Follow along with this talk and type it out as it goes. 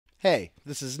Hey,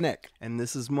 this is Nick. And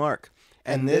this is Mark.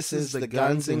 And this is the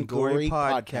Guns and Gory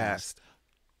podcast.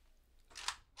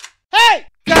 Hey!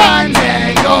 Guns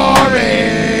and Gory!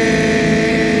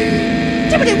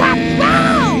 Tippity wop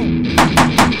wow!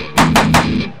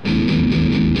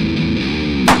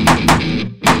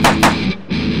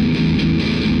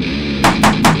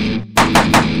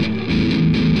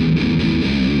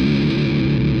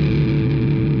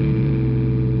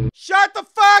 Shut the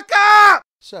fuck up!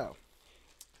 So,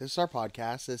 this is our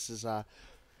podcast. This is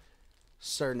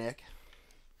Sir Nick.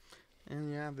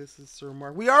 And yeah, this is Sir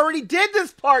Mark. We already did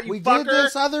this part, you we fucker! did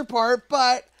this other part,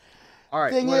 but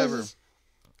Alright, thing whatever. is,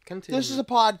 Continue. this is a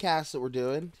podcast that we're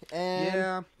doing, and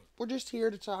Yeah. we're just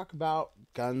here to talk about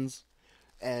guns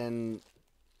and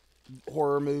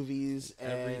horror movies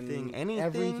and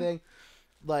everything.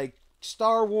 Like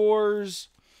Star Wars.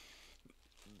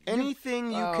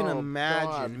 Anything you can imagine.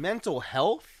 God. Mental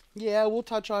health. Yeah, we'll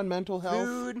touch on mental health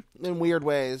Food. in weird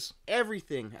ways.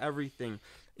 Everything.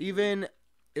 Even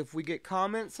if we get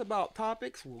comments about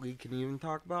topics, we can even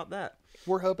talk about that.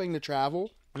 We're hoping to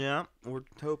travel. Yeah, we're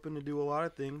hoping to do a lot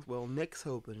of things. Well, Nick's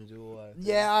hoping to do a lot of things.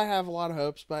 Yeah, I have a lot of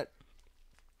hopes, but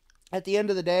at the end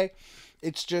of the day,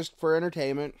 it's just for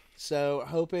entertainment. So,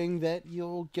 hoping that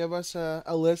you'll give us a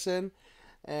listen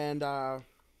and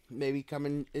maybe come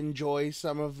and enjoy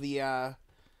some of the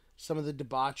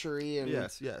debauchery and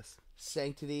Yes.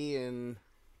 sanctity and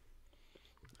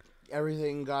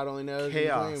everything God only knows.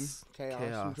 Chaos. Chaos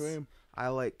and dream. I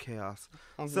like chaos.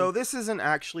 Mm-hmm. So this isn't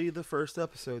actually the first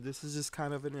episode. This is just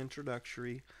kind of an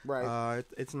introductory. Right.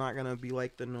 It's not going to be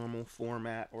like the normal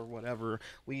format or whatever.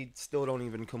 We still don't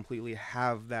even completely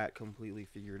have that completely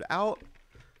figured out.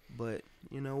 But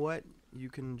you know what? You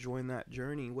can join that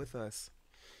journey with us.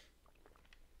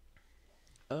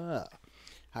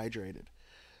 Hydrated.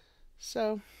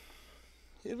 So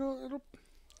it'll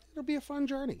be a fun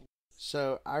journey.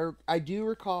 So I do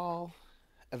recall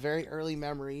a very early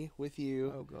memory with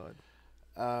you. Oh God.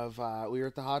 Of we were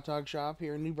at the hot dog shop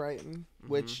here in New Brighton,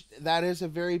 which that is a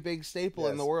very big staple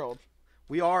in the world.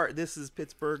 This is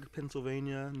Pittsburgh,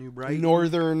 Pennsylvania, New Brighton.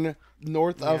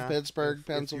 North of Pittsburgh,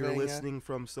 Pennsylvania. If you're listening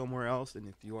from somewhere else, and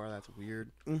if you are, that's weird.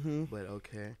 Mm-hmm. But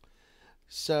okay.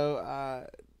 So,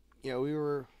 we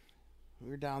were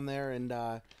down there and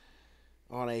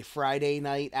on a Friday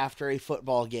night after a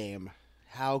football game.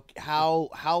 How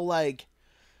like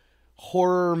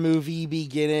horror movie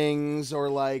beginnings or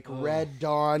like Red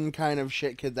Dawn kind of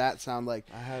shit could that sound like?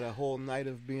 I had a whole night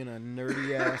of being a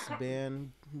nerdy ass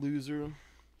band loser.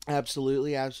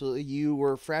 Absolutely. You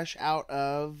were fresh out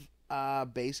of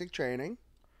basic training.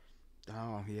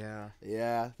 Oh, yeah.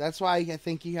 Yeah, that's why I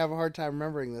think you have a hard time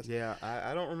remembering this. Yeah,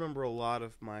 I don't remember a lot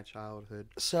of my childhood.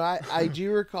 So I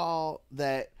do recall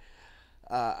that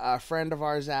a friend of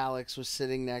ours, Alex, was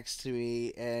sitting next to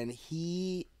me, and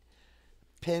he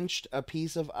pinched a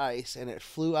piece of ice, and it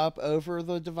flew up over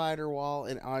the divider wall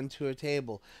and onto a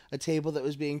table that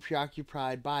was being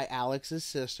preoccupied by Alex's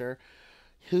sister,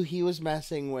 who he was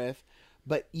messing with.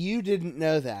 But you didn't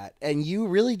know that, and you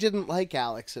really didn't like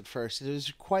Alex at first. It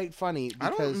was quite funny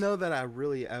because I don't know that I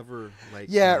really ever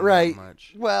liked him that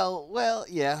much. Well,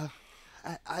 yeah.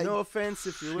 No offense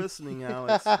if you're listening,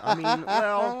 Alex. I mean,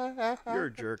 well, you're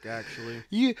a jerk, actually.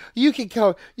 You can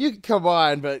come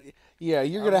on, but yeah,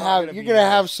 you're gonna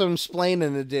have some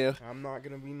splaining to do. I'm not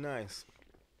gonna be nice.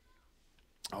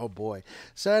 Oh boy.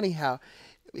 So anyhow,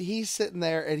 he's sitting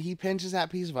there and he pinches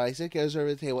that piece of ice. It goes over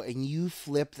the table, and you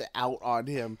flipped out on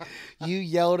him. You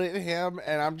yelled at him,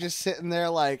 and I'm just sitting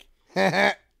there like,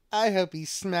 I hope he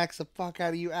smacks the fuck out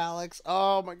of you, Alex.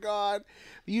 Oh my God.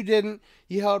 You didn't.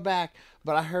 You held back.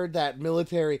 But I heard that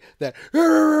military, that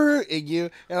in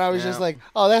you, and I was just like,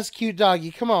 oh, that's cute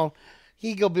doggy. Come on.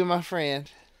 He go be my friend.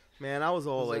 Man, I was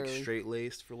all like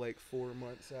straight-laced for like 4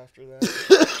 months after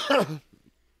that.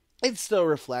 It still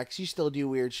reflects. You still do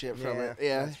weird shit from it.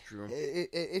 Yeah, that's true.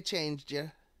 It changed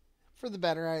you for the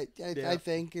better, I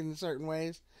think, in certain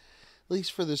ways. At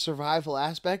least for the survival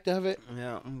aspect of it.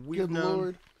 Yeah, Good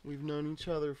Lord. We've known each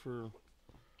other for,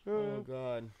 oh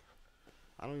God,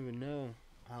 I don't even know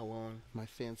how long. My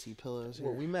fancy pillows here.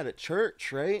 Well, we met at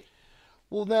church, right?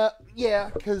 Well,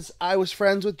 because I was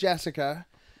friends with Jessica.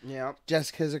 Yeah.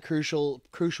 Jessica's a crucial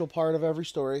part of every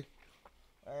story.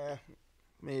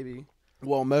 Maybe.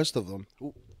 Well, most of them.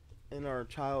 In our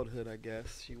childhood, I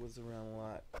guess, she was around a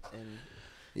lot. And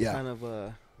kind of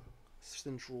a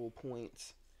central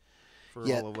point for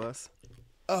all of us.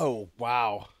 Oh,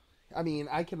 wow. I mean,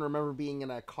 I can remember being in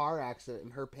a car accident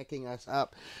and her picking us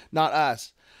up. Not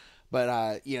us,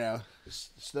 but,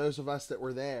 those of us that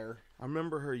were there. I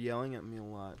remember her yelling at me a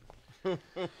lot.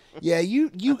 Yeah,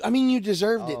 I mean, you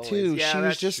deserved it Always. too. Yeah, She was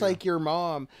that's just true. like your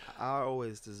mom. I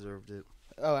always deserved it.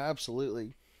 Oh,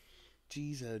 absolutely.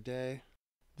 Jeez, oh day.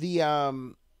 The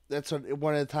that's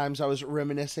one of the times I was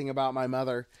reminiscing about my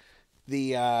mother.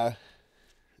 The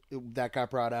that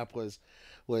got brought up was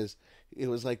it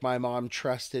was like my mom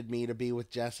trusted me to be with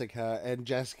Jessica, and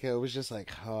Jessica was just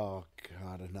like, oh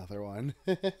god, another one.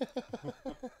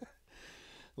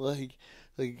 like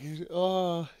like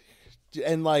oh,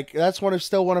 and like that's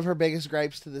still one of her biggest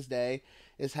gripes to this day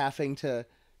is having to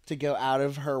go out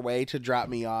of her way to drop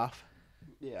me off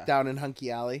Yeah. down in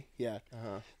Hunky Alley. Yeah,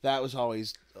 that was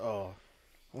always Oh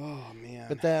man.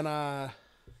 But then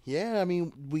yeah, I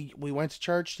mean we went to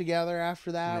church together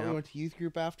after that. Yep. We went to youth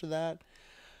group after that.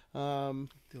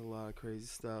 Did a lot of crazy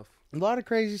stuff. A lot of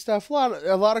crazy stuff. A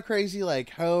lot of crazy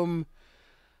like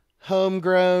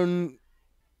homegrown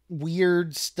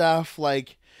weird stuff.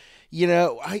 Like, you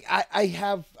know, I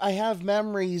have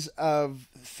memories of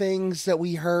things that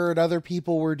we heard other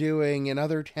people were doing in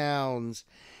other towns,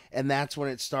 and that's when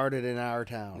it started in our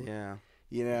town. Yeah.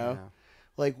 You know, Yeah.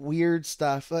 like weird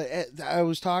stuff. I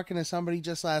was talking to somebody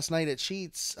just last night at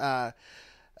Sheets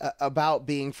about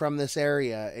being from this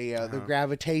area, the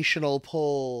gravitational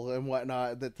pull and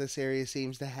whatnot that this area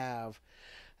seems to have,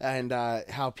 and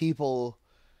how people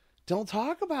don't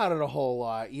talk about it a whole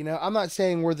lot. You know, I'm not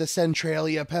saying we're the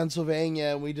Centralia, Pennsylvania,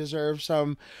 and we deserve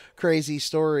some crazy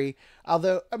story.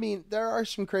 Although, I mean, there are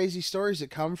some crazy stories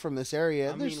that come from this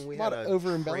area. There's a lot of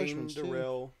over embellishments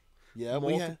too. Yeah,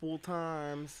 multiple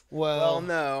times. Well,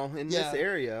 no, in this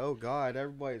area, oh god,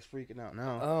 everybody's freaking out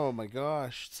now. Oh my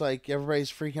gosh, it's like everybody's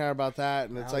freaking out about that,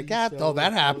 and it's How like, you that sell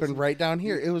that happened explosives. right down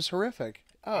here. It was horrific.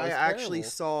 Oh, I it's actually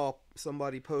terrible. saw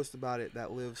somebody post about it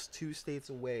that lives 2 states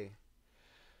away.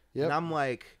 Yep. And I'm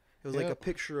like, it was like a Yep.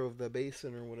 picture of the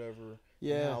basin or whatever.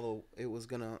 Yeah. And how it was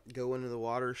gonna go into the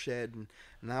watershed,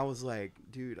 and I was like,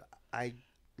 dude, I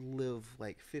live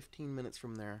like 15 minutes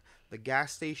from there. The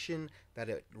gas station that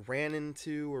it ran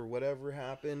into or whatever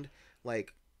happened,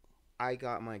 like, I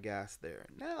got my gas there.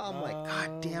 Now I'm like,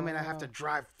 god damn it, I have to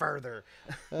drive further.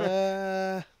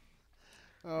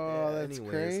 Oh, Yeah, that's anyways.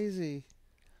 crazy.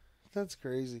 That's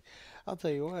crazy. I'll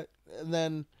tell you what. And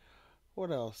then,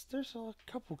 what else? There's a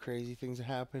couple crazy things that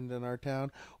happened in our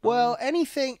town. Well,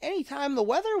 anytime the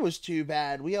weather was too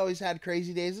bad, we always had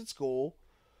crazy days at school.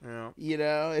 Yeah. You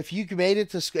know, if you made it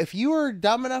to school, if you were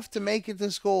dumb enough to make it to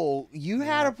school, you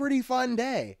had a pretty fun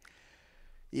day.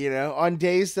 You know, on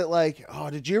days that like, oh,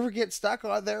 did you ever get stuck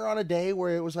on there on a day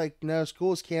where it was like, no,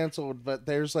 school's canceled, but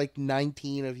there's like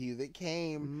 19 of you that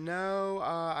came? No,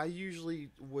 I usually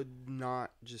would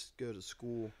not just go to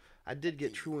school. I did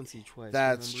get truancy twice.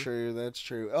 That's remember? true. That's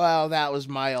true. Well, that was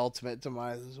my ultimate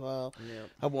demise as well. Yeah.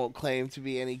 I won't claim to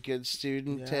be any good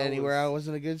student to Yeah, I anywhere was- I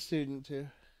wasn't a good student to.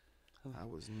 I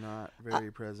was not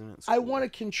very present at school. I want to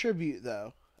contribute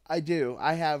though. I do.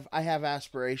 I have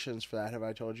aspirations for that. Have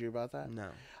I told you about that? No.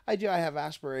 I do. I have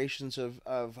aspirations of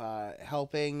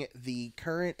helping the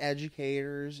current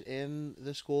educators in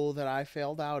the school that I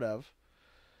failed out of.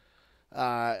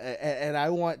 And I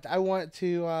want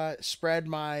to spread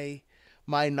my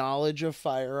knowledge of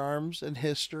firearms and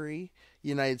history,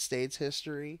 United States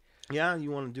history. Yeah,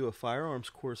 you want to do a firearms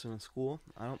course in a school?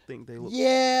 I don't think they look.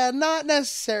 Yeah, not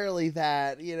necessarily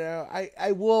that. You know,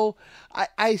 I will.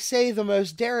 I say the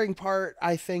most daring part.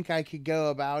 I think I could go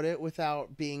about it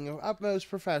without being utmost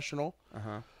professional.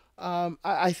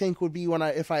 I think would be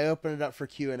if I open it up for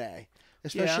Q&A,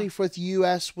 especially with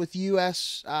U.S.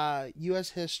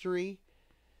 history,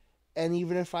 and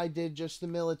even if I did just the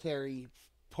military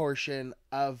portion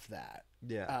of that.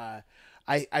 Yeah.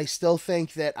 I still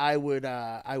think that I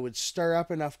would stir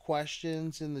up enough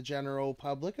questions in the general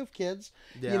public of kids.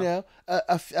 Yeah. You know,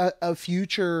 a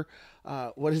future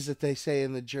what is it they say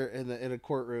in in a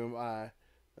courtroom? A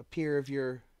peer of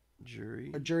your Jury.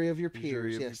 a jury of your A peers.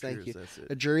 jury of Yes, your thank peers, you. that's it.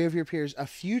 A jury of your peers. A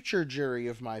future jury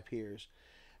of my peers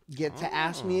get to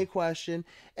ask me a question,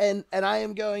 and I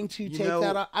am going to take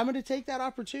that. I'm going to take that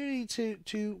opportunity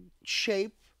to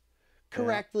shape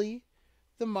correctly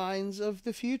the minds of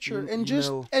the future,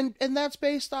 and and that's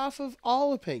based off of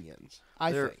all opinions.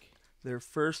 I think their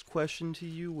first question to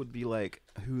you would be like,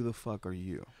 "Who the fuck are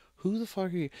you?" Who the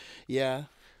fuck are you? Yeah,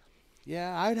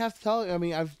 I'd have to tell you. I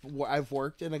mean, I've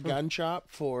worked in a gun shop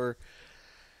for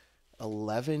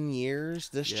 11 years.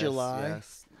 This July.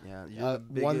 Yes. Yeah, you're the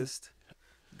biggest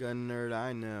gun nerd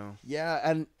I know. Yeah,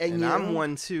 and I'm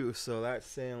one too, so that's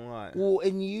saying a lot. Well,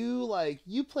 and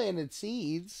you planted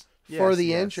seeds. for the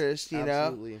yes, interest, you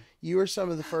absolutely. know. You were some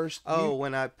of the first. Oh,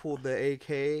 when I pulled the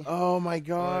AK Oh my on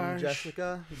gosh.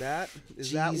 Jessica, that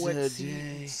Jeez, what a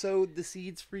day. sowed the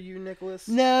seeds for you, Nicholas?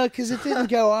 No, because it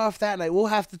didn't go off that night. We'll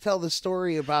have to tell the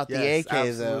story about the Yes, AK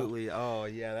absolutely. Oh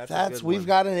yeah, that's a good We've one.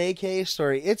 got an AK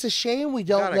story. It's a shame we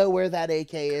don't Got a know where that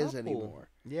AK is couple. anymore.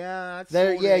 Yeah, that's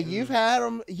There, sold yeah, it you've and- had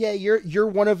them. Yeah, you're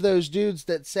one of those dudes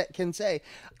that can say,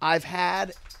 "I've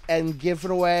had and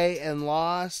given away and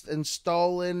lost and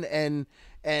stolen and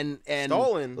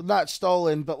Stolen? not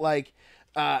stolen, but like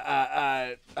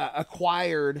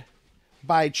acquired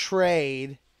by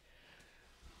trade."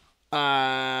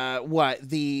 What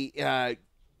the? Yeah,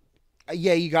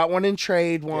 you got one in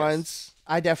trade once.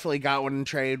 I definitely got one in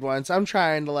trade once. I'm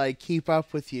trying to like keep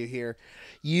up with you here.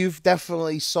 You've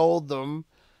definitely sold them.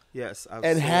 Yes, I've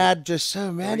And sold had just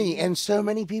so many, 3. and so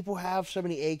many people have so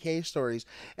many AK stories,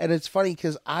 and it's funny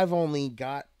because I've only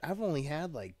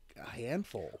had like a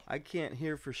handful. I can't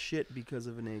hear for shit because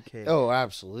of an AK. Oh,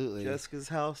 absolutely. Jessica's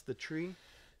house, the tree.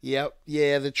 Yep.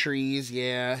 Yeah, the trees.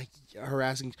 Yeah,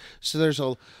 harassing. So there's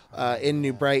a in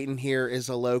New Brighton here is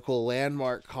a local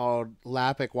landmark called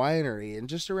Lappick Winery, and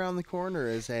just around the corner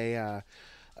is a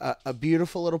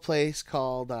beautiful little place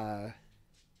called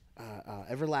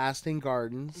Everlasting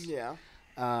Gardens. Yeah.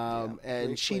 And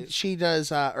great place. she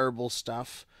does herbal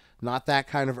stuff, not that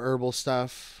kind of herbal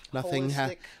stuff, nothing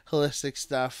holistic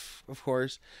stuff, of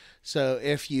course. So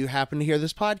if you happen to hear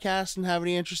this podcast and have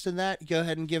any interest in that, go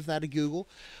ahead and give that a Google.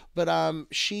 But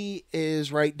she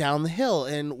is right down the hill,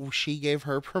 and she gave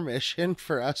her permission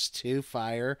for us to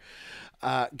fire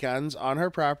guns on her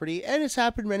property, and it's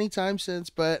happened many times since.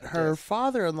 But her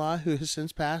father-in-law, who has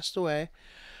since passed away,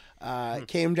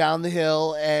 came down the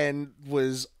hill and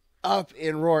was up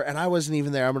in roar, and I wasn't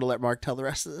even there. I'm going to let Mark tell the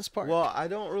rest of this part. Well, I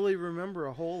don't really remember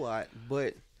a whole lot,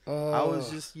 but I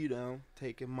was just,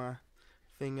 taking my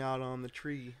thing out on the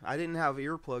tree. I didn't have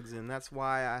earplugs in. That's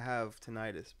why I have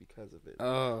tinnitus because of it.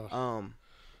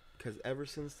 Because ever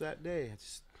since that day,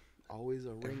 it's always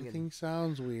a ringing. Everything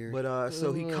sounds weird. But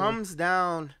so he comes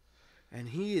down, and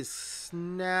he is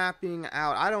snapping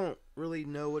out. I don't really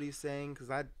know what he's saying because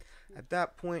at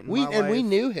that point in my life, we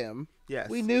knew him. Yes,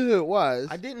 we knew who it was.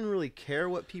 I didn't really care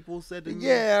what people said to me.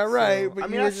 Yeah, right. So, but I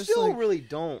mean, I still really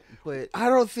don't. But I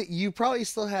don't think you probably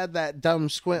still had that dumb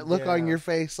squint look on your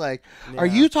face. Like, are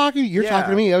Yeah. you talking? You're talking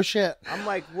to me? Oh shit! I'm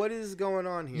like, what is going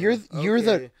on here?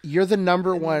 You're the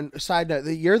number one. Side note: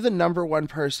 you're the number one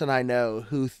person I know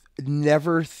who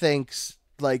never thinks.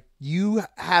 Like, you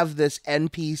have this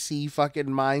NPC fucking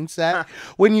mindset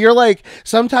when you're like,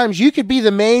 sometimes you could be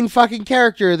the main fucking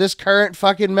character of this current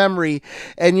fucking memory,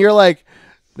 and you're like,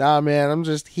 nah, man, I'm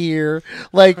just here.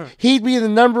 Like, he'd be the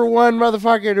number one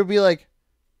motherfucker to be like,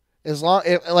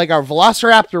 like our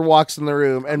Velociraptor walks in the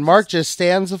room, and Mark just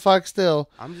stands the fuck still.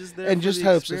 I'm just there and for just the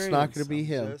hopes it's not experience. going to be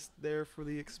him. Just there for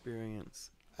the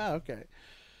experience. Oh, okay.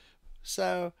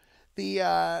 So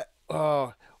the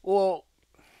well.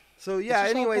 So yeah,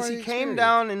 It's just all anyways, part of he the came experience.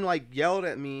 down and like yelled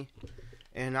at me,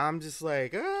 and I'm just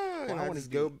like, and I I wanna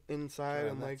just be go inside. around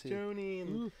I'm that like, too. Joni,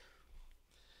 and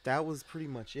that was pretty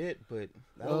much it. But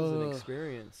that was an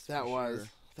experience. That for was. sure.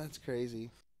 That's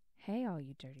crazy. Hey, all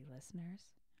you dirty listeners.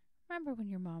 Remember when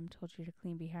your mom told you to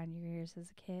clean behind your ears as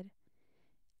a kid?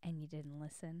 And you didn't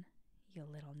listen, you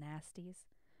little nasties?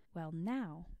 Well,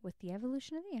 now, with the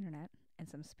evolution of the internet and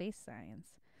some space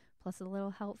science, plus a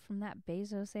little help from that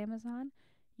Bezos Amazon,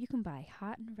 you can buy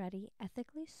hot and ready,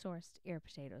 ethically sourced ear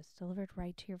potatoes delivered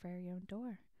right to your very own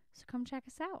door. So come check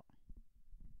us out.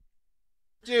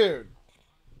 Dude.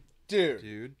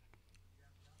 Dude.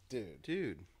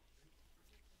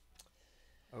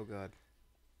 Oh God.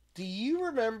 Do you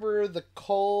remember the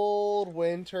cold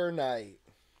winter night?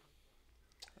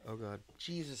 Oh God.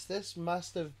 Jesus, this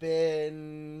must have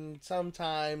been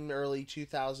sometime early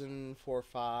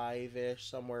 2004-5-ish,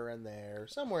 somewhere in there.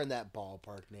 Somewhere in that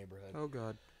ballpark neighborhood. Oh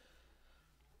God.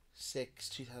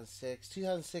 2006.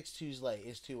 2006 too late.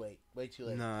 It's too late. Way too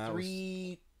late. No, that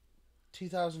was-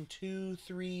 2002,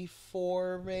 3,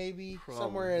 4 maybe.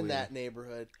 Somewhere in Probably. that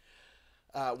neighborhood.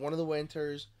 One of the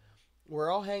winters. We're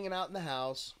all hanging out in the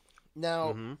house.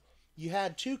 Now, you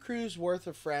had 2 crews worth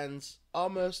of friends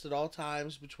almost at all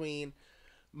times between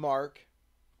Mark,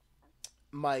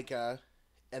 Micah,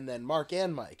 and then Mark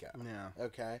and Micah. Yeah.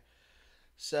 Okay.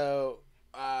 So,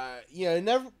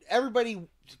 everybody,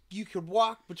 you could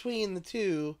walk between the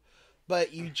two,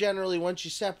 but you generally, once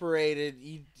you separated,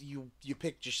 you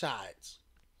picked your sides.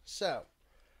 So,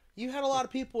 you had a lot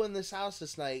of people in this house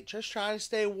this night just trying to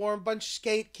stay warm. Bunch of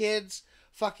skate kids,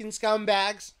 fucking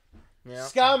scumbags. Yeah.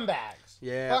 Scumbags.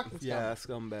 Yeah. Fucking Yeah.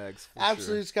 Scumbags. For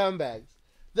Absolute scumbags.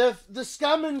 The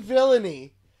scum and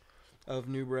villainy Of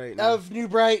New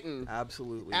Brighton.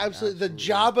 Absolutely. Absolutely. The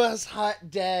Jabba's Hut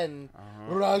Den.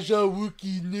 Uh-huh. Raja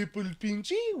Wookie Nipple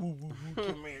Pinchy.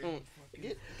 Come here.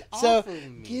 Get So, off of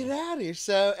me. get out of here.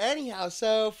 So, anyhow,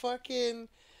 fucking,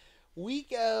 we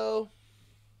go,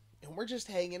 and we're just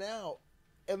hanging out.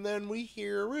 And then we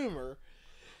hear a rumor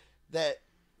that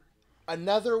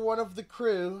another one of the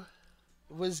crew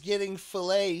was getting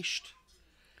filleted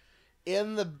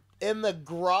in the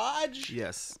garage.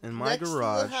 Yes, in my next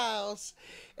garage. to the house.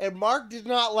 And Mark did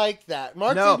not like that.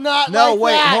 Mark No, did not no, like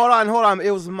wait, that. hold on.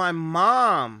 It was my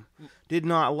mom did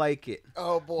not like it.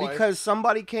 Oh, boy. Because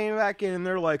somebody came back in and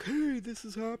they're like, hey, this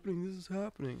is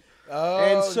happening. Oh,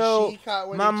 And so she caught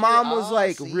wind my of mom you. was Oh,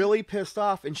 like see? really pissed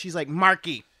off, and she's like,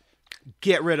 Marky,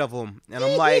 get rid of him. And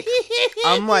I'm like,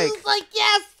 He was like,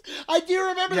 yes, I do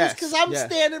remember this Yes, because I'm yes.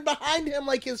 standing behind him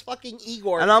like his fucking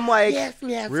Igor. and I'm like, yes,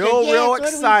 real what are we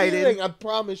excited. doing? I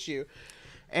promise you.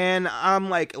 And I'm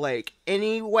like,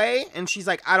 anyway, and she's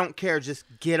like, I don't care, just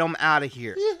get him out of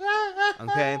here.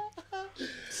 Okay.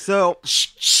 So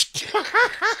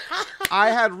I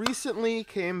had recently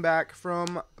came back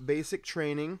from basic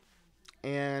training,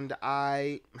 and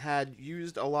I had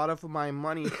used a lot of my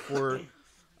money for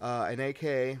an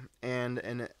AK and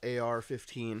an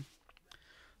AR-15.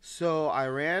 So I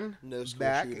ran No school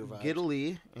back shooter vibes.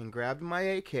 giddily and grabbed my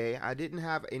AK. I didn't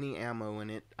have any ammo in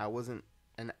it. I wasn't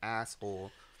an asshole.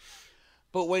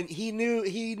 But when he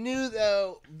knew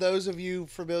though, those of you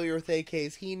familiar with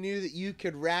AKs, he knew that you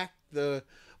could rack the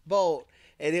bolt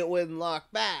and it wouldn't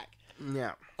lock back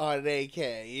Yeah. on an AK.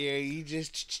 Yeah, you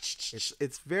just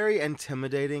It's very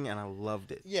intimidating, and I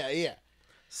loved it. yeah.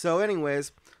 So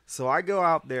anyways, so I go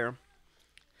out there,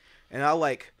 and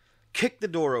I kick the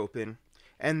door open,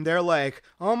 and they're like,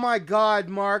 oh my God,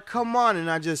 Mark, come on.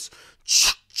 And I just,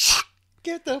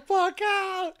 Get the fuck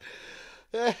out.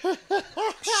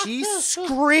 she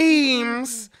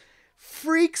screams,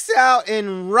 freaks out,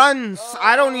 and runs.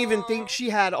 I don't even think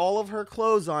she had all of her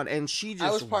clothes on, and she just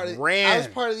I was part of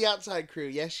the outside crew.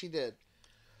 Yes, she did.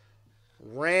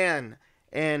 ran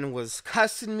and was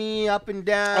cussing me up and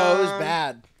down. Oh, it was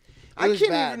bad. I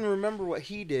can't even remember what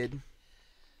he did.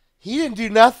 He didn't do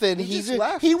nothing. He just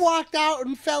left. He walked out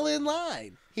and fell in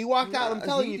line. He walked out. I'm Yeah,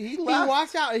 telling he- you, he he left.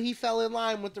 walked out and he fell in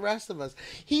line with the rest of us.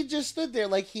 He just stood there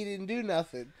like he didn't do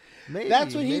nothing. Maybe,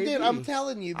 That's what he did. maybe. I'm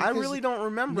telling you. I because really don't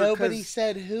remember. Nobody 'cause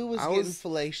said who was I getting was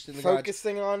filleted in the garage.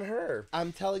 focusing on her.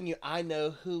 I'm telling you, I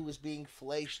know who was being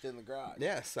filleted in the garage.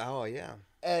 Yes. Oh, yeah.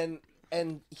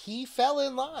 And he fell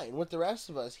in line with the rest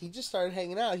of us. He just started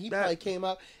hanging out. He probably came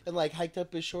up and hiked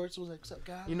up his shorts and was like, "What's up,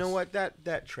 guys?" You know what?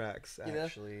 That tracks, You know?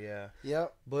 actually, yeah.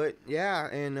 Yep. But, yeah,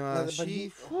 and But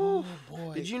she... oh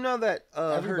boy. Did you know that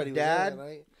her Everybody was there dad,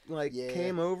 that night. Yeah.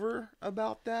 came over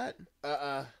about that?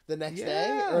 The next day?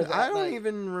 Yeah, Or that I don't night?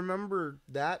 even remember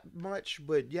that much,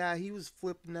 but, yeah, he was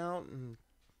flipping out, and...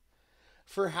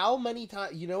 For how many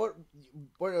times? You know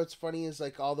what's funny is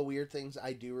all the weird things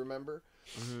I do remember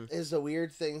is the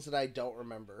weird things that I don't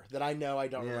remember, that I know I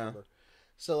don't Yeah. remember.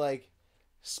 So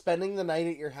spending the night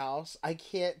at your house, I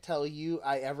can't tell you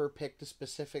I ever picked a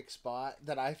specific spot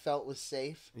that I felt was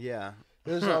safe. Yeah.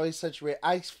 It was always such weird.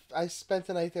 I spent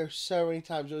the night there so many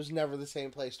times. It was never the same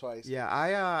place twice. Yeah,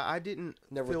 I didn't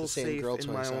Never with feel the same safe girl in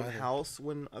my twice own either. house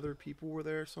when other people were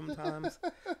there sometimes.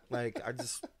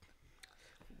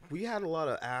 We had a lot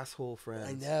of asshole friends.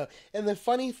 I know. And the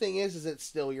funny thing is it's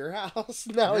still your house.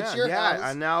 Now it's your house.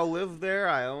 I now live there.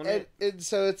 I own it. And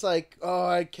so it's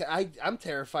I'm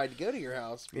terrified to go to your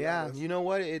house. to be Yeah, honest. you know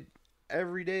what?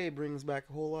 Every day brings back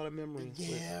a whole lot of memories.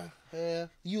 Yeah.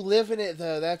 You live in it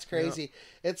though. That's crazy.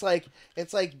 It's like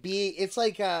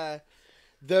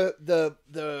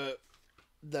the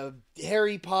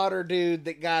Harry Potter dude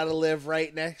that got to live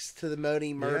right next to the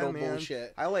Moni Myrtle man.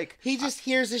 bullshit. He Just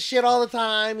hears this shit all the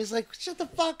time. He's like, "Shut the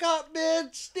fuck up,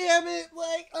 bitch! Damn it!"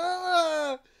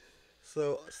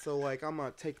 So I'm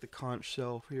gonna take the conch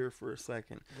shell here for a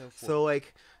second. Go for So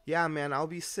yeah, man, I'll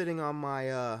be sitting on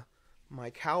my my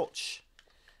couch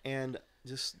and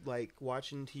just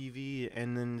watching TV,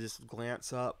 and then just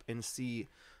glance up and see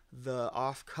the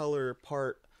off color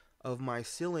part of my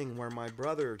ceiling where my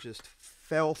brother just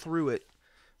fell through it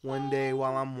one day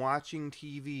while I'm watching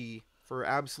TV for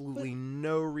absolutely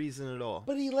no reason at all.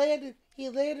 But he landed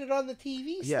on the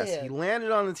TV stand. Yes, he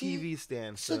landed on the TV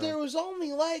stand. So there was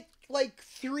only like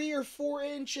 3 or 4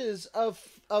 inches of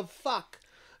fuck.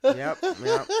 Yep.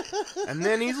 And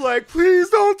then he's like, "Please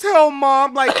don't tell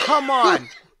Mom." Like, come on.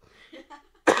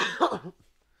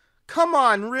 Come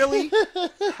on, really?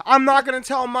 I'm not going to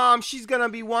tell Mom. She's going to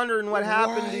be wondering what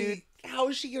happened, dude. how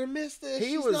is she gonna miss this?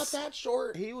 She's not that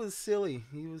short. He was silly.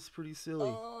 He was pretty silly.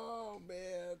 Oh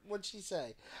man, what'd she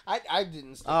say? I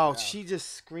didn't. Stick Oh, around. she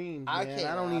just screamed. I Man. came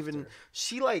I don't even. after.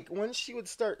 She like when she would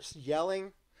start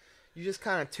yelling, you just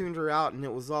kind of tuned her out, and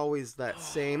it was always that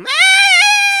same.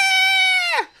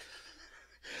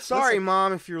 Sorry, Listen,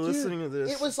 Mom, if you're dude, listening to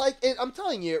this. It was like I'm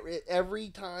telling you, every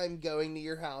time going to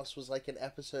your house was like an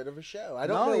episode of a show. I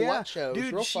don't know what show. Dude,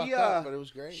 it was real fucked up, but it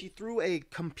was great. She threw a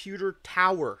computer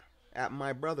tower at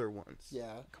my brother once.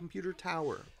 Yeah, computer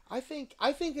tower. I think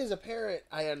as a parent,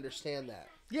 I understand that.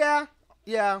 Yeah.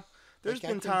 There's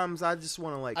Like, been times I just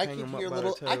want to like hang them up by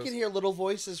their toes. I can hear little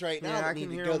voices right now. Yeah, that I need can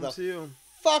to hear go them the too.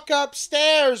 fuck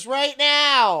upstairs right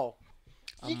now.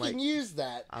 You might- can use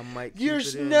that. I might.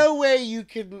 There's keep it in. no way you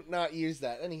could not use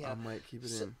that. Anyhow, I might keep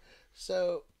it in.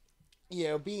 So,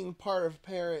 being part of a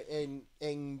parent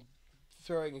and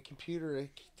throwing a computer at a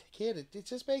kid, it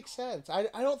just makes sense. I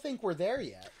don't think we're there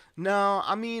yet. No,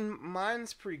 I mean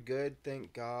mine's pretty good,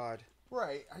 thank God.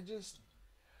 Right.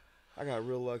 I got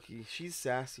real lucky. She's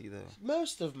sassy though.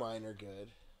 Most of mine are good.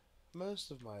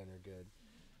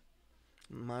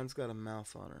 Mine's got a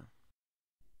mouth on her.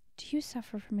 Do you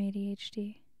suffer from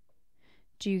ADHD?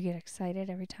 Do you get excited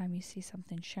every time you see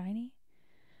something shiny?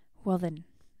 Well then,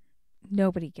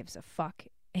 nobody gives a fuck,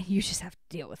 and you just have to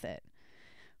deal with it.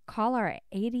 Call our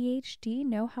ADHD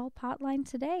No Help hotline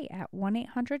today at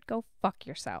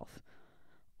 1-800-GO-FUCK-YOURSELF.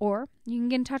 Or you can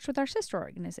get in touch with our sister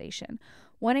organization,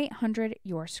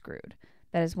 1-800-YOU'RE-SCREWED.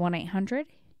 That is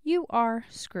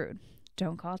 1-800-YOU-ARE-SCREWED.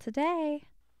 Don't call today.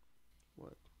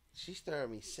 What? She's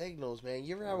throwing me signals, man.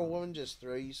 You ever have a woman just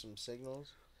throw you some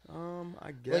signals?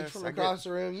 I guess. Like from across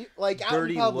the room, like out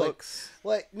dirty in public. Looks.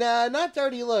 Like, nah, not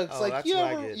dirty looks. Oh, like that's you what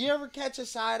I ever get. you ever catch a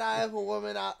side eye of a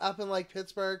woman up in like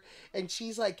Pittsburgh, and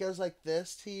she's like goes like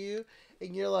this to you,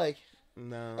 and you're like,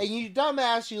 No. and you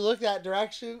dumbass, you look that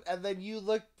direction, and then you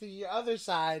look to your other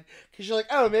side because you're like,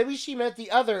 oh, maybe she meant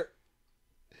the other.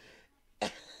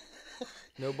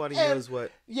 Nobody And- knows what.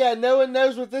 Yeah, no one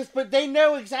knows what this, but they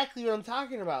know exactly what I'm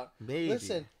talking about. Maybe.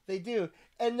 Listen, they do.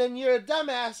 And then you're a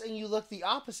dumbass and you look the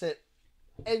opposite.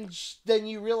 And then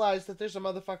you realize that there's a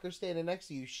motherfucker standing next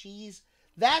to you.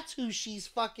 That's who she's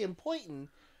fucking pointing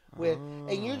with.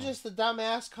 And you're just the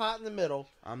dumbass caught in the middle.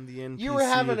 I'm the NPC. You were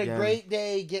having again. a great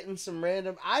day getting some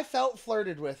random... I felt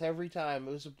flirted with every time.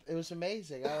 It was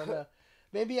amazing. I don't know.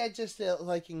 Maybe I just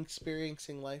like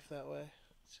experiencing life that way.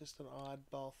 It's just an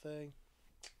oddball thing.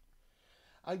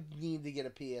 I need to get a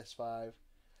PS5.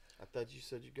 I thought you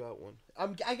said you got one.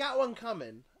 I got one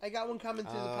coming. I got one coming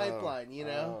through the pipeline, you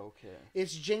know? Oh, okay.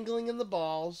 It's jingling in the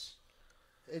balls.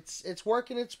 It's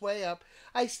working its way up.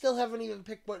 I still haven't even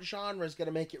picked what genre is going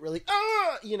to make it really,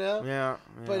 you know? Yeah.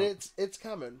 But it's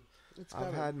coming. It's coming.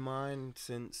 I've had mine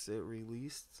since it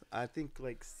released. I think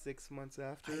like 6 months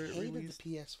after I it hated released.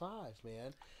 the PS5,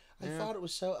 man. I Yeah. thought it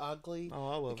was so ugly. Oh,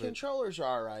 I love The it. controllers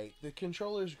are alright. The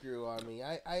controllers grew on me.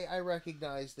 I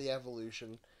recognize the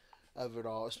evolution of it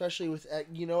all, especially with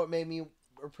you know what made me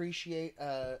appreciate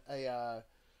a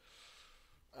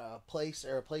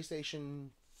PlayStation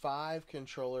 5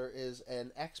 controller is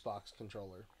an Xbox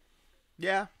controller.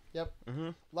 Yeah. Yep. Mm-hmm.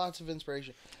 Lots of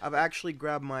inspiration. I've actually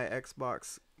grabbed my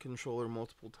Xbox controller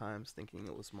multiple times thinking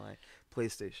it was my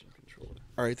PlayStation controller.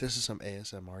 All right, this is some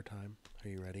ASMR time. Are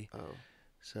you ready? Oh.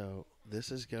 So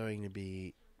this is going to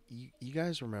be. You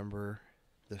guys remember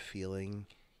the feeling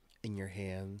in your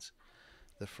hands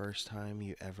the first time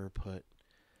you ever put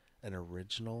an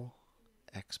original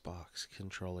Xbox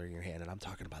controller in your hand? And I'm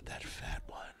talking about that fat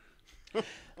one.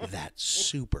 That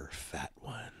super fat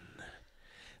one.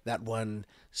 That one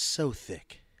so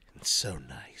thick and so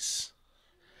nice.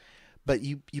 But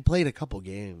you played a couple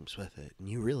games with it, and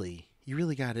you really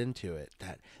got into it.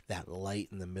 That light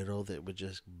in the middle that would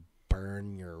just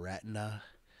burn your retina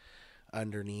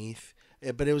underneath.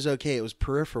 But it was okay. It was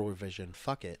peripheral vision.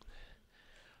 Fuck it.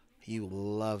 You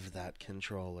love that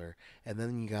controller. And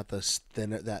then you got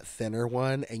that thinner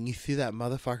one, and you threw that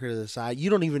motherfucker to the side. You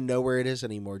don't even know where it is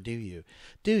anymore, do you?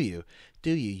 Do you,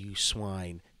 you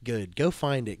swine? Good. Go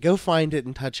find it. Go find it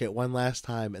and touch it one last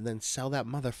time, and then sell that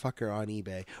motherfucker on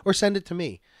eBay. Or send it to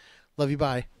me. Love you,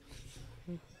 bye.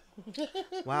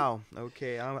 Wow.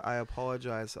 Okay. I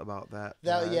apologize about that.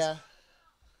 That, guys. yeah.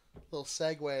 Little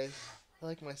segues. I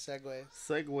like my segues.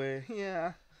 Segue.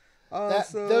 Yeah.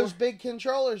 Those big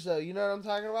controllers, though, you know what I'm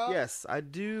talking about? Yes, I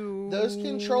do. Those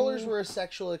controllers were a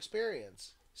sexual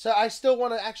experience. So I still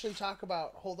want to actually talk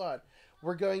about... Hold on.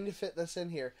 We're going to fit this in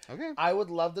here. Okay. I would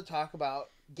love to talk about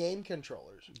game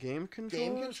controllers. Game controllers?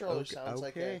 Game controllers sounds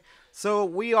like a... So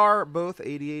we are both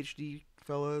ADHD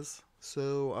fellas.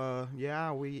 So,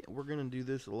 yeah, we're going to do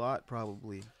this a lot,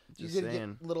 probably. Just You're gonna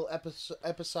saying. get little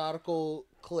episodical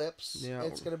clips. Yeah.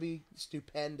 It's gonna be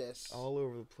stupendous. All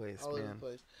over the place, All man. over the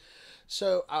place.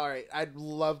 So, all right, I'd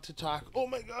love to talk. Oh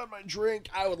my God, my drink!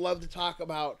 I would love to talk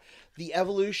about the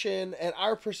evolution and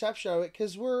our perception of it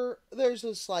because there's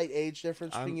a slight age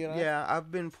difference between you and I. Yeah, I've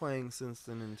been playing since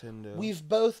the Nintendo. We've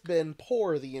both been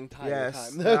poor the entire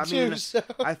time, though. I mean, So.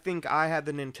 I think I had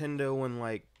the Nintendo when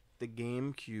like the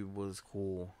GameCube was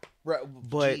cool. Right,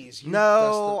 But geez,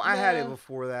 I had it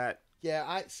before that. Yeah,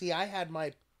 I had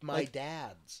my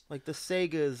dad's. Like the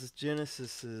Sega's,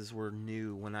 Genesises were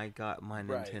new when I got my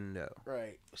Right. Nintendo.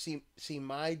 Right. See,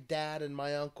 my dad and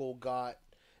my uncle got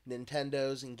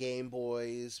Nintendos and Game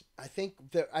Boys. I think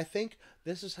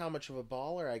this is how much of a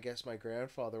baller I guess my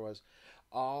grandfather was.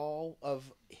 All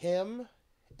of him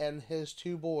and his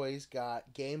two boys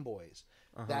got Game Boys.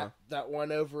 That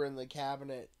one over in the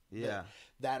cabinet. Yeah.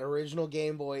 That original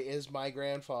Game Boy is my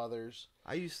grandfather's.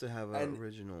 I used to have an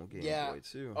original Game Boy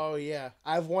too. Oh yeah.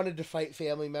 I've wanted to fight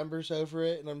family members over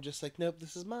it, and I'm just like, nope,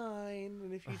 this is mine.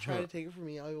 And if you try to take it from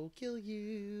me, I will kill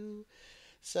you.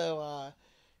 So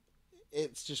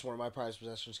it's just one of my prized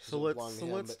possessions. So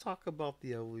let's talk about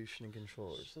the evolution of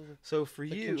controllers. So for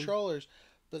the you, controllers.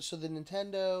 So the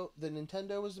Nintendo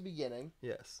was the beginning.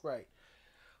 Yes. Right.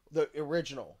 The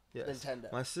original Yes.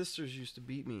 Nintendo. My sisters used to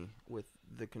beat me with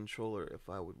the controller if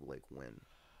I would like win.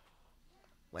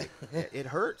 Like it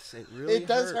hurts. It really It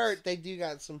does hurts. hurt. They do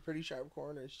got some pretty sharp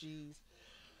corners. Jeez.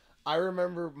 I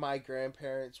remember my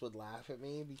grandparents would laugh at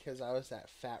me because I was that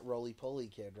fat roly-poly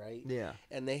kid, right? Yeah.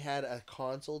 And they had a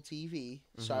console TV,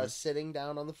 so I was sitting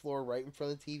down on the floor right in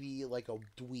front of the TV like a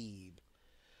dweeb.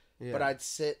 Yeah. But I'd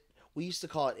sit. We used to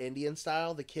call it Indian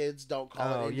style. The kids don't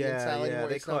call it Indian yeah, style yeah. anymore.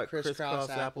 They It's call now it crisscross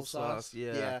applesauce. applesauce.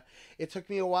 Yeah. It took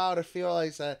me a while to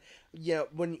realize that. You know,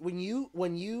 when you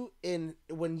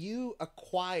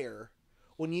acquire,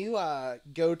 when you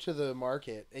go to the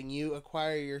market and you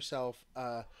acquire yourself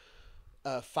a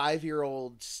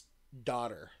 5-year-old's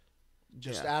daughter,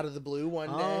 just out of the blue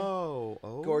one day,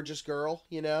 gorgeous girl,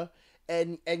 you know,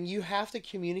 and you have to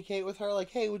communicate with her like,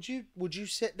 hey, would you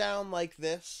sit down like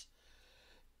this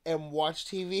and watch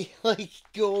TV? Like,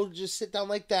 go just sit down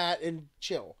like that and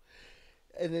chill.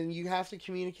 And then you have to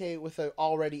communicate with an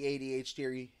already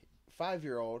ADHD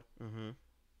 5-year-old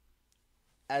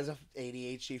as a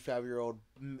ADHD 5-year-old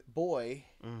boy,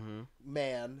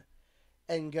 man,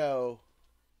 and go,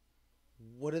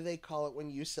 what do they call it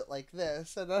when you sit like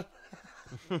this? And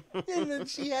and then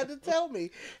she had to tell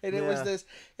me, and it was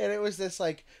this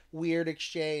like weird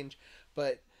exchange,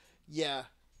 but yeah,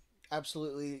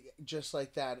 absolutely, just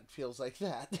like that, it feels like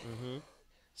that.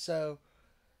 So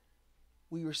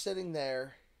we were sitting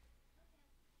there,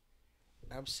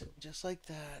 and I'm sitting just like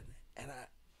that, and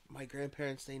my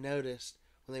grandparents, they noticed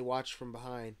when they watched from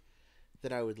behind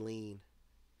that I would lean.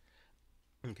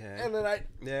 Okay. And then I'd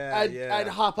I'd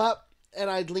hop up, and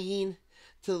I'd lean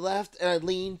to the left, and I'd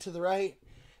lean to the right,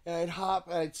 and I'd hop,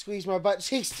 and I'd squeeze my butt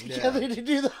cheeks together to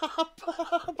do the hop.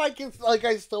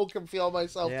 I still can feel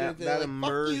myself doing that like,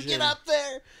 immersion. fuck you, get up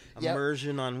there.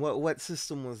 Immersion on what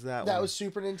system was that? That one? was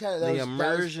Super Nintendo. The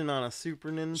immersion on a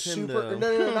Super Nintendo.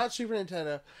 No, not Super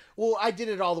Nintendo. Well, I did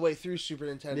it all the way through Super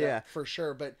Nintendo, Yeah. for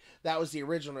sure. But that was the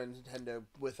original Nintendo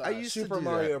with I used to Super do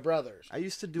Mario that. Brothers. I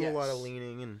used to do a lot of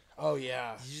leaning, and Oh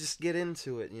yeah, you just get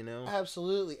into it, you know.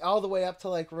 absolutely. All the way up to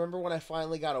like, remember when I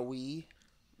finally got a Wii?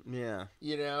 Yeah.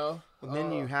 You know. And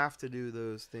then you have to do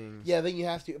those things. Yeah, then you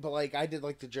have to. But like, I did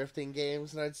like the drifting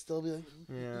games, and I'd still be like.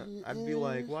 Yeah. I'd be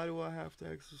like, why do I have to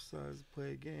exercise to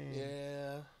play a game?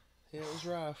 Yeah, it was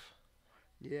rough.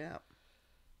 Yeah.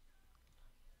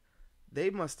 They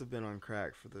must have been on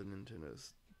crack for the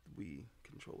Nintendo's Wii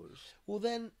controllers. Well,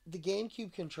 then the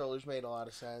GameCube controllers made a lot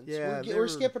of sense. Yeah, we're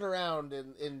skipping around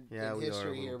in we are a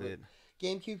history here, little bit. but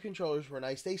GameCube controllers were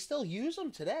nice. They still use them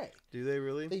today. Do they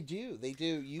really? They do.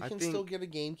 You can still get a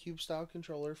GameCube style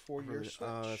controller for your Switch.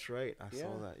 Oh, that's right. I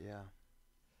saw that. Yeah.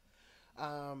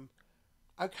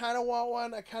 I kind of want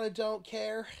one. I kind of don't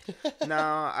care.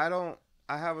 No, I don't.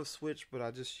 I have a Switch, but I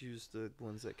just use the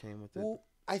ones that came with it. Well,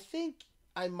 I think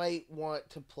I might want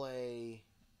to play.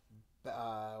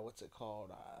 What's it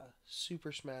called?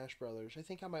 Super Smash Brothers. I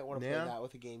think I might want to play that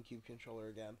with a GameCube controller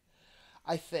again.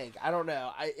 I think. I don't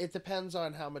know. It depends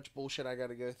on how much bullshit I got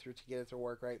to go through to get it to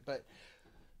work right. But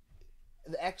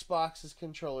the Xbox's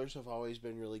controllers have always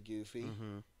been really goofy.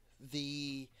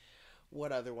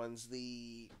 What other ones?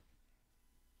 They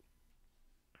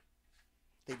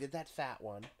did that fat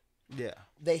one. Yeah.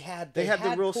 They had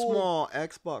the real small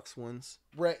Xbox ones.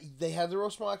 Right. They had the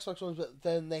real small Xbox ones, but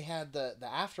then they had the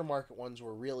aftermarket ones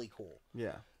were really cool.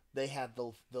 Yeah. They had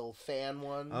the fan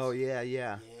ones. Oh yeah.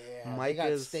 Yeah, they got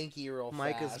Micah's stinky real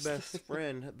Micah's fast. best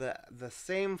friend, the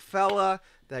same fella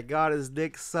that got his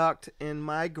dick sucked in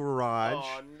my garage.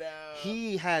 Oh no.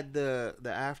 He had the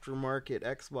aftermarket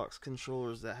Xbox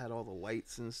controllers that had all the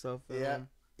lights and stuff in them.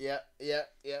 Yeah.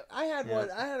 I had one.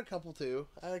 I had a couple too.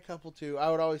 I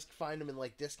would always find them in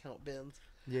like discount bins.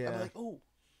 Yeah. I'm like, oh,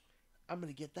 I'm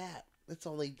gonna get that. It's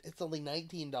only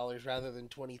 $19 rather than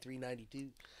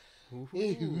 $23.92. Ooh,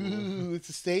 it's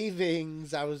a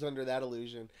savings. I was under that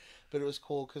illusion, but it was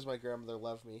cool because my grandmother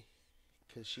loved me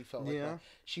because she felt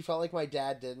like my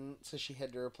dad didn't, so she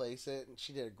had to replace it, and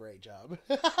she did a great job.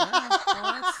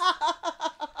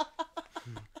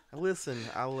 Listen,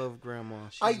 I love Grandma.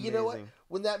 She's you know what? amazing.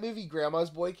 When that movie Grandma's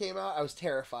Boy came out, I was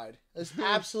terrified. I was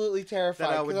absolutely terrified.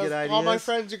 That I would get all my ideas?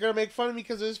 friends are gonna make fun of me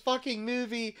because of this fucking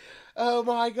movie. Oh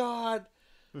my god.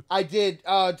 I did.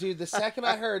 Oh, dude, the second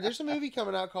I heard there's a movie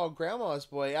coming out called Grandma's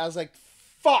Boy, I was like,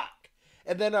 fuck.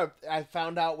 And then I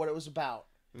found out what it was about.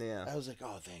 Yeah. I was like,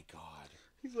 oh, thank God.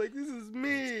 He's like, this is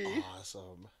me. That's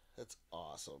awesome. That's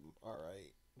awesome. All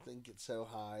right. Then get so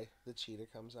high, the cheetah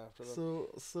comes after them.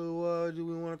 So, do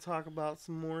we want to talk about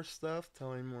some more stuff?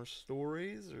 Tell any more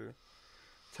stories, or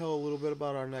tell a little bit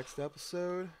about our next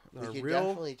episode? We Our could real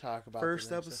definitely talk about first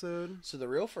the next episode. So the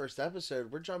real first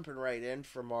episode, we're jumping right in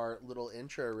from our little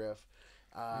intro riff,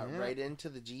 right into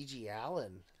the G.G.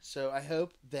 Allen. So I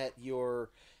hope that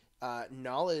your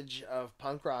knowledge of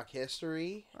punk rock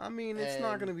history. I mean, it's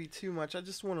not going to be too much. I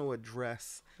just want to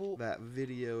address that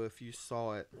video if you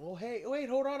saw it. Well, hey, wait,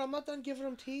 hold on. I'm not done giving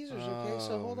them teasers, okay?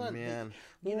 So hold on. Man.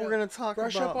 We're going to talk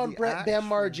brush about up on the Brett Bam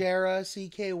actual... Margera,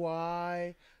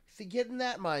 CKY. Get in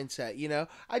that mindset, you know.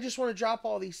 I just want to drop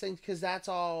all these things because that's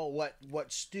all what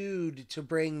stewed to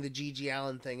bring the G.G.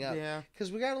 Allen thing up. Yeah.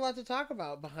 Because we got a lot to talk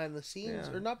about behind the scenes,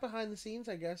 Yeah. or not behind the scenes,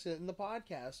 I guess, in the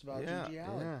podcast about G.G.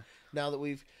 Allen. Yeah. Now that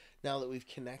we've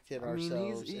connected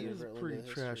ourselves, he was a pretty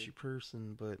trashy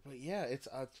person, but yeah, it's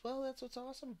well, that's what's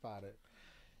awesome about it.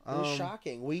 It was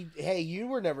shocking. You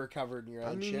were never covered in your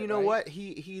own shit, you know right? what?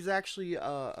 He's actually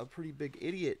a pretty big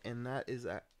idiot, and that is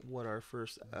what our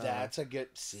first that's a good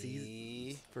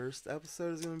first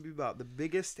episode is going to be about. The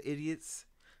biggest idiots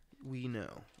we know,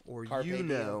 or Carpe you diem.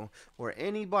 know, or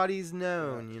anybody's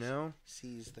known, you know?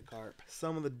 Seize the carp.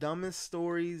 Some of the dumbest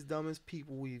stories, dumbest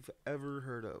people we've ever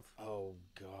heard of. Oh,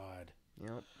 God.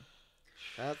 Yep.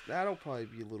 That'll probably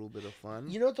be a little bit of fun.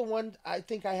 You know what, the one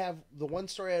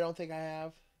story I don't think I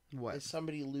have What? is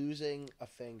somebody losing a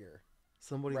finger.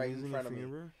 Somebody right in losing a front of me.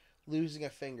 finger? Losing a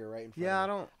finger right in front Yeah,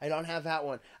 of me. I don't have that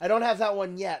one. I don't have that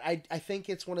one yet. I think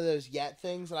it's one of those yet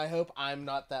things, and I hope I'm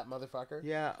not that motherfucker.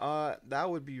 Yeah, that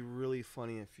would be really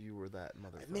funny if you were that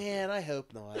motherfucker. Man, I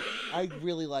hope not. I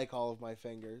really like all of my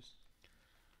fingers.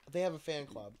 They have a fan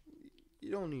club. You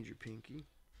don't need your pinky.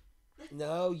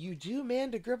 No, you do,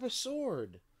 man, to grip a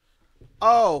sword.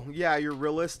 Oh, yeah, you're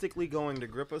realistically going to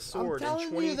grip a sword in I'm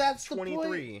telling you, that's the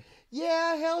 2023. point.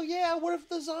 Yeah, hell yeah. What if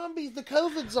the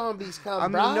COVID zombies come, I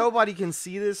mean, brah? nobody can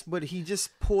see this, but he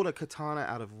just pulled a katana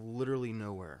out of literally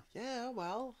nowhere. Yeah,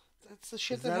 well, that's the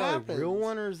shit Is that that happens. a real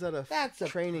one, or is that a That's a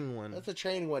training one? That's a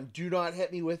training one. Do not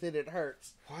hit me with it. It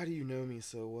hurts. Why do you know me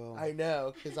so well? I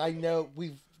know, because I know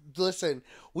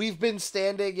we've been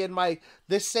standing in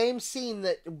this same scene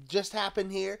that just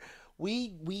happened here.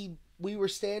 We were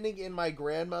standing in my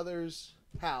grandmother's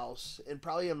house, and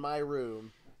probably in my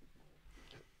room,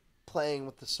 playing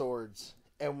with the swords,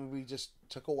 and we just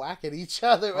took a whack at each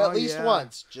other at least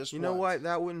once. Just you know what?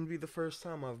 That wouldn't be the first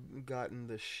time I've gotten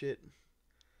the shit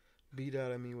beat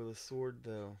out of me with a sword,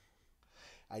 though.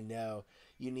 I know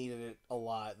you needed it a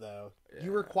lot, though. Yeah.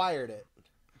 You required it.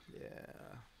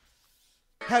 Yeah.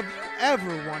 Have you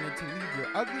ever wanted to leave your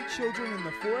ugly children in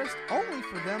the forest only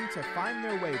for them to find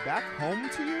their way back home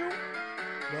to you?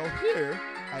 Well, here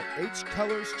at H.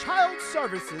 Keller's Child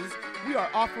Services, we are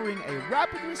offering a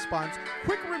rapid response,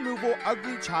 quick removal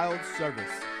ugly child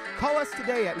service. Call us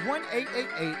today at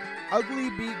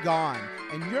 1-888-UGLY-BE-GONE,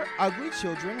 and your ugly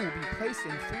children will be placed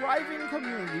in thriving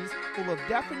communities full of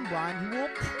deaf and blind who will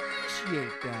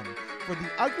appreciate them for the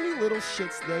ugly little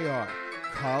shits they are.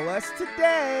 Call us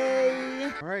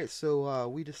today! Alright, so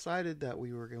we decided that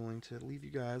we were going to leave you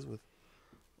guys with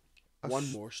One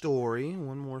more story.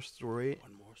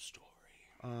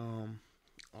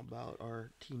 About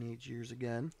our teenage years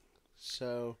again.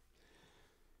 So,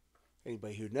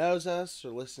 anybody who knows us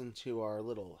or listened to our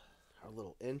little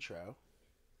intro,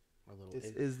 This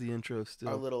is the intro still.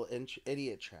 our little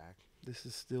idiot track. This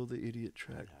is still the idiot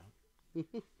track.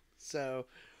 So,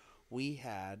 we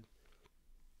had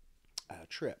a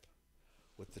trip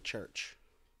with the church.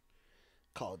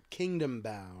 called Kingdom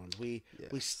Bound. We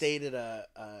stayed at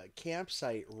a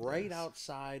campsite right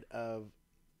outside of,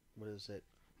 what is it?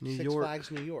 Six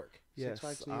Flags, New York. Yes, Six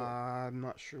Flags, New York. I'm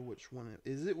not sure which one it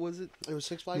is. Was it? It was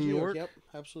Six Flags, New York. Yep,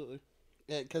 absolutely.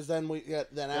 Yeah, because then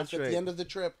after the end of the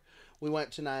trip, we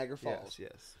went to Niagara Falls.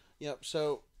 Yes. Yep.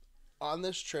 So on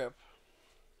this trip,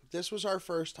 this was our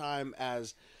first time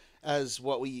as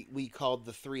what we called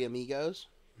the Three Amigos.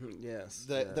 Yes.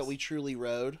 That we truly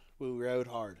rode. We rode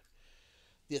hard.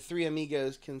 The Three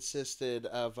Amigos consisted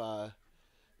of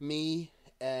me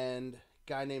and a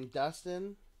guy named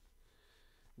Dustin,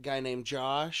 a guy named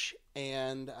Josh,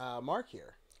 and Mark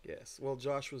here. Yes. Well,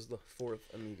 Josh was the fourth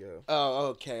amigo. Oh,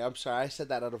 okay. I'm sorry. I said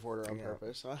that out of order on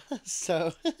purpose.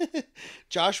 So,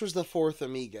 Josh was the fourth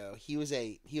amigo. He was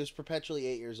 8. He was perpetually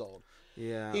 8 years old.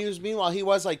 Yeah. Meanwhile, he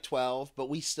was like 12, but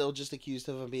we still just accused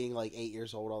him of being like 8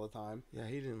 years old all the time. Yeah,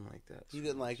 he didn't like that. He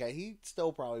didn't like it. He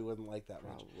still probably wouldn't like that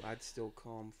much. I'd still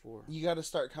call him 4. You got to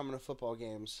start coming to football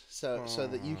games so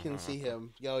that you can see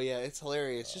him. Oh yeah, it's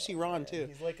hilarious. Just see Ron too.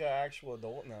 He's like an actual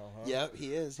adult now, huh? Yep,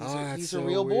 he is. He's so a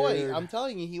real weird. boy. I'm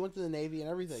telling you, he went to the Navy and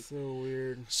everything. So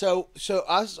weird. So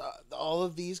us, all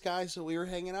of these guys that we were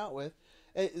hanging out with,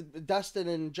 Dustin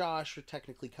and Josh are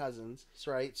technically cousins,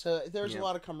 right? So there's a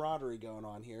lot of camaraderie going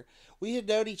on here. We had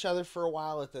known each other for a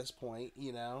while at this point,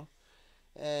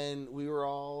 and we were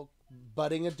all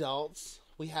budding adults.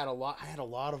 I had a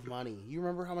lot of money. You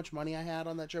remember how much money I had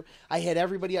on that trip? I hit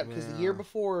everybody up because the year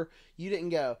before you didn't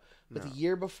go, but the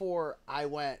year before I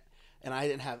went and I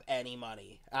didn't have any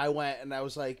money. I went and I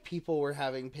was like, people were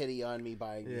having pity on me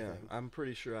buying me things. I'm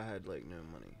pretty sure I had like no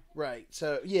money. Right.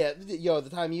 So the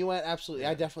time you went, absolutely,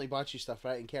 I definitely bought you stuff, but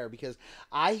I didn't care because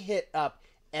I hit up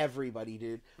everybody,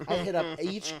 dude. I hit up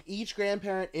each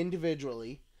grandparent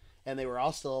individually, and they were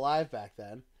all still alive back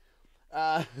then.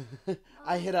 I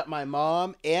hit up my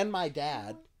mom and my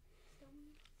dad.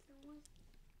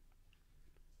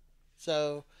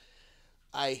 So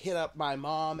I hit up my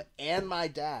mom and my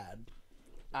dad.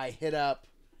 I hit up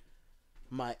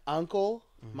my uncle,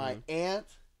 my aunt,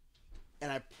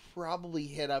 and I probably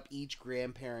hit up each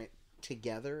grandparent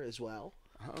together as well.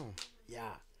 Oh.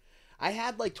 Yeah. I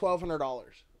had like $1,200.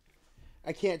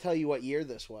 I can't tell you what year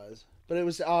this was, but it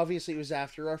was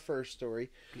after our first story.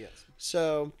 Yes.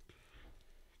 So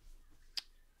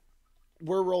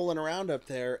we're rolling around up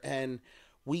there and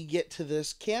we get to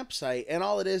this campsite and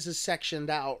all it is sectioned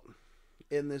out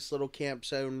in this little camp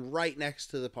zone right next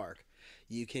to the park.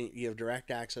 You have direct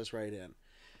access right in.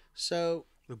 So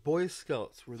the Boy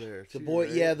Scouts were there too.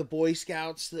 The Boy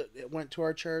Scouts that went to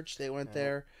our church, they went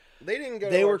there. They didn't go.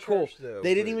 They to were our cool. church, though,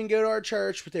 they didn't even go to our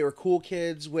church, but they were cool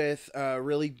kids with a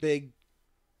really big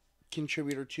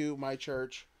contributor to my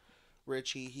church.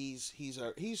 Richie, he's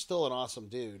still an awesome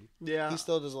dude. Yeah, he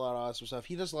still does a lot of awesome stuff.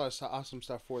 He does a lot of awesome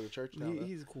stuff for the church now.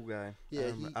 He's a cool guy.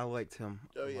 Yeah, I liked him.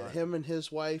 Oh yeah, him and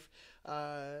his wife,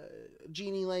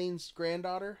 Jeannie Lane's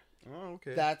granddaughter. Oh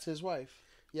okay, that's his wife.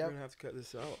 Yep. We're gonna have to cut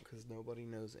this out because nobody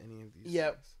knows any of these.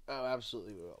 Yep. Things. Oh,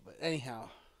 absolutely we will. But anyhow,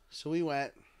 so we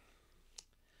went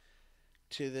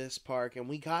to this park and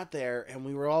we got there and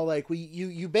we were all like,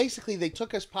 you basically, they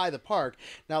took us by the park.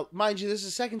 Now, mind you, this is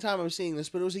the second time I'm seeing this,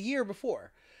 but it was a year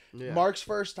before. Yeah. Mark's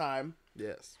first time.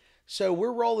 Yes. So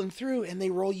we're rolling through and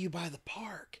they roll you by the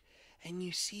park and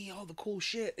you see all the cool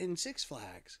shit in Six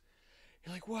Flags.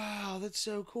 You're like, wow, that's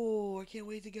so cool. I can't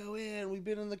wait to go in. We've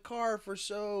been in the car for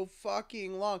so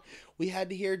fucking long. We had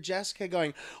to hear Jessica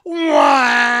going,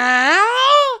 wow,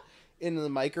 into the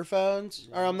microphones.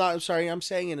 Or I'm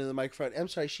saying into the microphone. I'm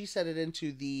sorry, she said it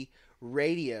into the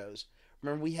radios.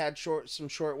 Remember we had some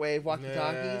shortwave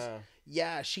walkie-talkies?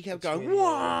 Yeah, she kept going,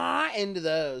 wah, into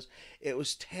those. It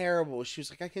was terrible. She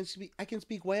was like, I can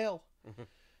speak whale.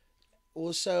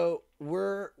 Well, so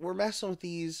we're messing with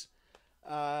these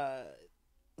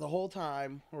the whole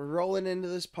time. We're rolling into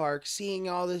this park, seeing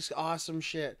all this awesome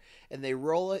shit, and they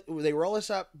roll us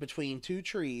up between two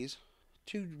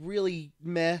really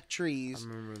meh trees. I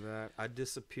remember that. I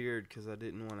disappeared because I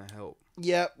didn't want to help.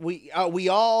 Yep, we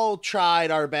all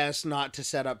tried our best not to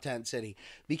set up Tent City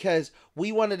because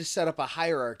we wanted to set up a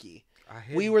hierarchy.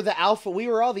 We were the alpha. We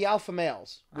were all the alpha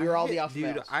males. Males.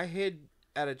 I hid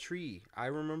at a tree. I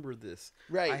remember this.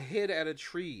 Right. I hid at a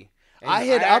tree. I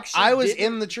hid up. I was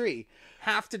in the tree.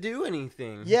 Have to do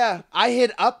anything. Yeah, I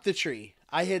hid up the tree.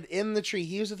 I hid in the tree.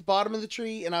 He was at the bottom of the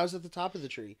tree, and I was at the top of the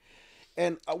tree.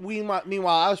 And meanwhile,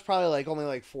 I was probably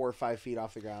only 4 or 5 feet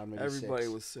off the ground. Maybe everybody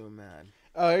 6. was so mad.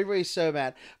 Oh, everybody's so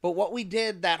mad. But what we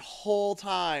did that whole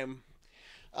time,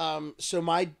 so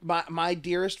my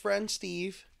dearest friend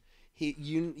Steve,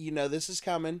 you know this is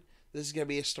coming. This is gonna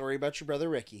be a story about your brother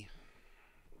Ricky.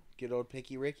 Good old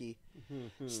Picky Ricky.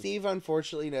 Steve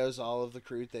unfortunately knows all of the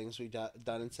crude things we've done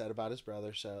and said about his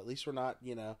brother, so at least we're not,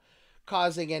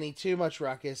 causing any too much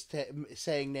ruckus,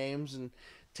 saying names and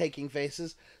taking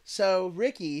faces. So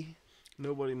Ricky...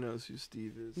 Nobody knows who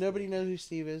Steve is. Nobody knows who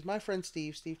Steve is. My friend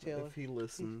Steve Taylor. If he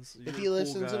listens. If he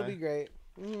listens, it'll be great.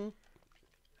 A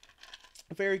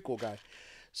very cool guy.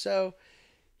 So...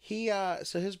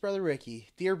 so his brother Ricky,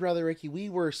 dear brother Ricky, we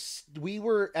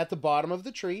were at the bottom of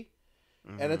the tree,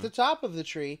 and at the top of the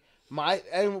tree,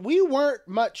 and we weren't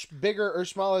much bigger or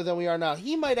smaller than we are now.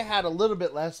 He might have had a little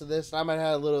bit less of this, and I might have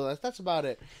had a little less. That's about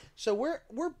it. So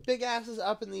we're big asses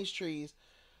up in these trees,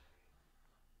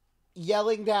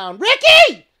 yelling down,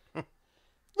 Ricky,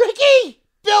 Ricky,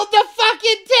 build the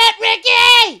fucking tent,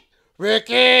 Ricky,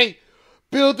 Ricky,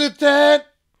 build the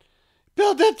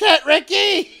tent,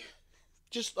 Ricky.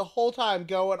 Just the whole time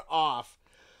going off,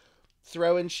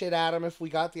 throwing shit at him if we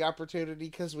got the opportunity,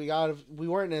 because we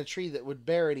weren't in a tree that would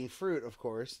bear any fruit, of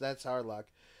course. That's our luck.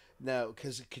 No,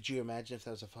 because could you imagine if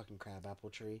that was a fucking crabapple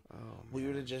tree? Oh, man. We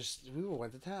would have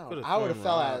went to town. I would have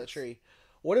fell out of the tree.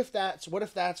 What if that's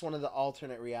one of the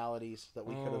alternate realities that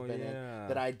we could have been in?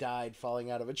 That I died falling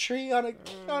out of a tree on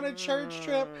a church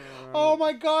trip. Oh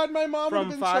my God, my mom would have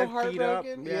been so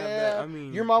heartbroken. Yeah,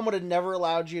 your mom would have never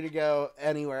allowed you to go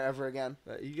anywhere ever again.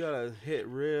 You gotta hit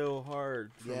real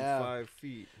hard from 5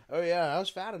 feet. Oh yeah, I was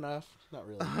fat enough. Not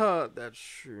really. That's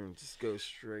true. Just go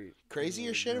straight.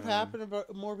 Crazier shit have happened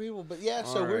about more people, but yeah.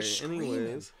 So we're screaming.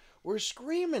 Anyways. We're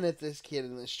screaming at this kid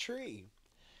in this tree.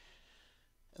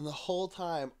 And the whole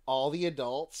time, all the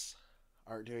adults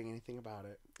aren't doing anything about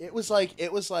it. It was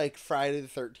like Friday the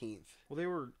 13th. Well, they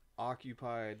were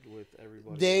occupied with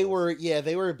everybody.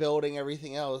 They were building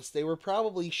everything else. They were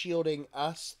probably shielding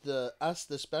us, the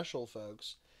special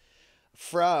folks,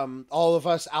 from all of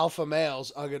us alpha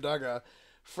males, ugga dugga,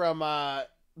 from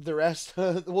the rest.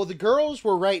 Well, the girls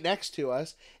were right next to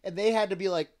us, and they had to be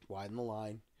like, widen the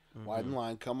line. Widen the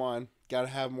line. Come on. Got to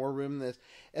have more room than this.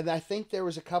 And I think there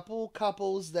was a couple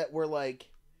couples that were like,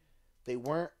 they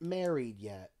weren't married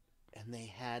yet, and they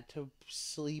had to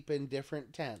sleep in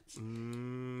different tents.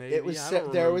 Maybe.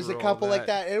 There was a couple like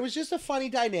that. It was just a funny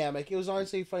dynamic. It was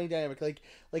honestly a funny dynamic. Like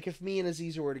if me and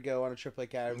Aziza were to go on a trip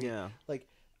like that,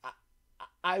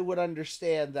 I would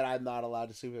understand that I'm not allowed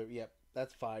to sleep. Yep,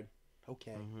 that's fine.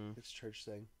 Okay, it's a church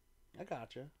thing. I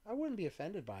gotcha. I wouldn't be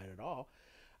offended by it at all.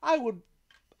 I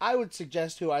would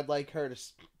suggest who I'd like her to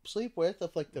sleep with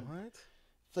if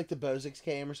the Bozics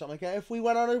came or something like that. If we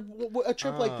went on a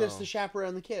trip like this to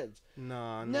chaperone the kids.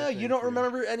 No, you don't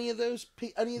remember any of those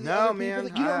other people? You don't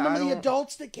remember the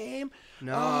adults that came?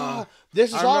 No.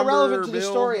 This is all relevant to the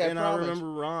story, I remember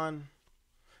Ron.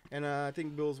 And I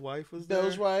think Bill's wife was there.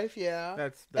 Bill's wife, yeah.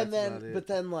 That's and then, about it. But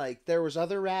then, there was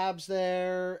other Rabs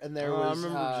there, and there was... I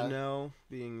remember Janelle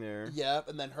being there. Yep,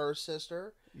 and then her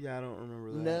sister. Yeah, I don't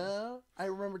remember that. No, I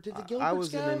remember. Did the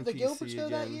Gilberts go? The Gilberts go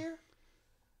that year?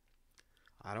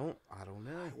 I don't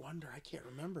know. I wonder. I can't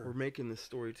remember. We're making this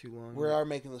story too long. We are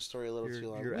making the story a little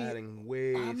too long. You're adding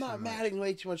way. I'm not adding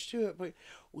way too much to it, but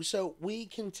so we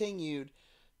continued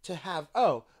to have.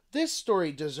 Oh, this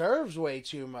story deserves way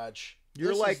too much.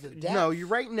 You're you're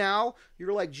right now.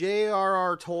 You're like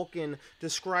J.R.R. Tolkien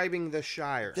describing the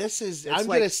Shire. I'm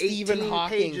going to Stephen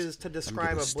Hawking pages to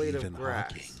describe a blade of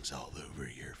grass. Hawking's all over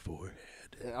your forehead.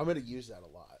 I'm going to use that a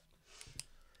lot.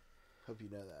 Hope you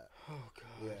know that. Oh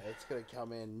God. Yeah, it's going to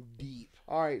come in deep.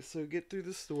 All right, so get through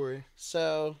the story.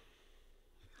 So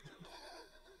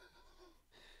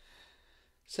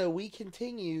we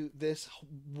continue this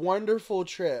wonderful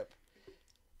trip,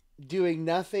 doing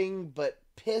nothing but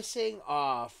pissing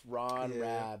off Ron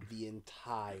Rabb the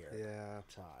entire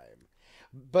time.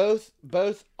 Both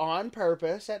on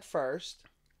purpose at first,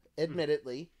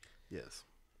 admittedly. Yes.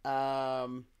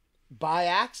 By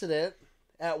accident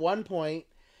at one point,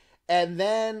 and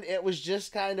then it was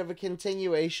just kind of a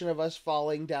continuation of us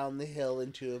falling down the hill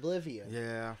into oblivion.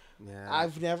 Yeah.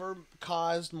 I've never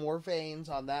caused more veins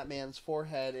on that man's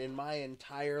forehead in my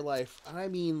entire life. I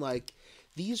mean,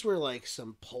 these were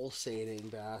some pulsating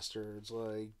bastards.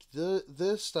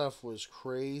 This stuff was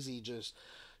crazy. Just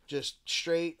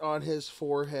straight on his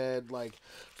forehead,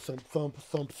 thump, thump,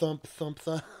 thump, thump, thump,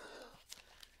 thump.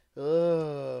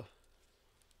 Ugh.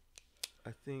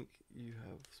 I think you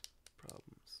have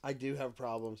problems. I do have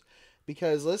problems.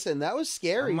 Because, listen, that was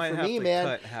scary for me,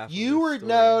 man. You were...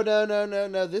 No.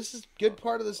 This is a good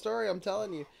part of the story, I'm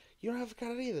telling you. You don't have to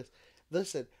cut any of this.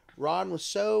 Listen, Ron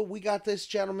was we got this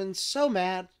gentleman so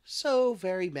mad, so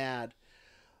very mad.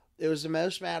 It was the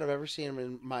most mad I've ever seen him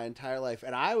in my entire life.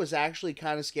 And I was actually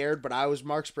kind of scared, but I was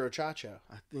Mark's brochacho.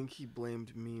 I think he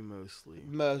blamed me mostly.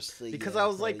 Mostly. Because yeah, I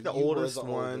was like the you were oldest the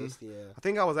one. oldest, yeah. I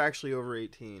think I was actually over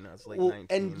 18. I was like Well, 19.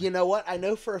 and you know what? I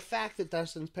know for a fact that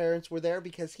Dustin's parents were there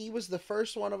because he was the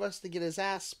first one of us to get his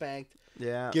ass spanked.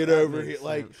 Yeah. Get that over makes here. sense.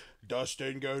 Like,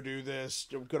 Dustin, go do this.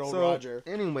 Good old So, Roger.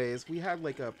 anyways, we had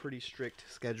like a pretty strict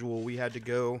schedule. We had to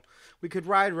go, we could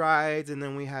ride rides, and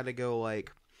then we had to go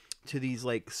like to these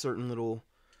like certain little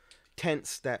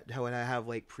tents that would have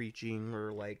like preaching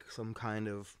or like some kind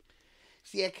of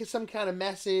Yeah, some kind of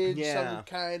message, Yeah. some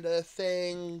kind of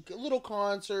thing, a little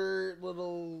concert,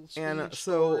 little speech, and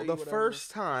so story, the whatever.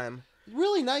 first time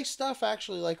Really nice stuff,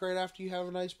 actually. Like right after you have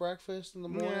a nice breakfast in the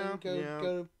morning, Yeah.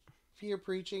 go hear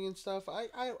preaching and stuff.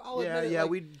 I'll admit it. yeah,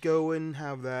 like, we'd go and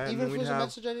have that, even and if it we'd was a have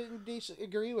message I didn't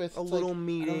agree with, a it's little like, I don't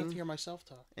meeting. have to hear myself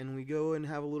talk. and we go and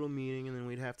have a little meeting, and then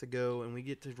we'd have to go and we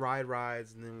get to ride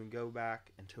rides, and then we go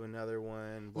back into another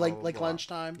one. Blah, blah, Like blah.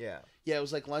 lunchtime. Yeah. Yeah, it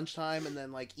was like lunchtime and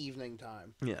then like evening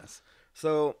time. Yes.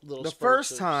 So Little the spurts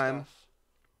first of time stuff.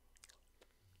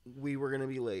 we were gonna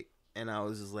be late, and I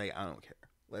was just like, I don't care.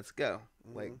 Let's go.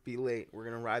 Mm-hmm. Like, be late. We're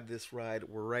gonna ride this ride.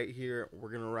 We're right here.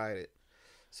 We're gonna ride it.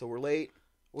 So we're late.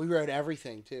 We rode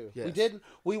everything too. We Yes. didn't.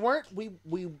 We weren't.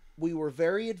 We were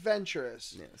very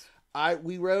adventurous. Yes.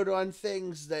 We rode on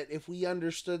things that if we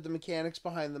understood the mechanics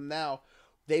behind them now,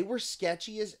 they were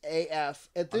sketchy as AF.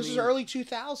 This is mean, early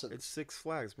 2000s. It's Six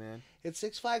Flags, man. It's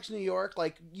Six Flags New York.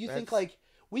 Like you think That's- like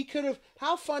we could have.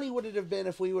 How funny would it have been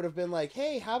if we would have been like,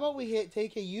 hey, how about we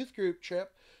take a youth group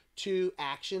trip to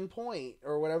Action Point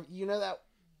or whatever? You know that.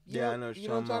 Yeah, I know what You you're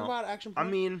know what I'm talking talking about? Action Point. I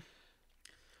mean,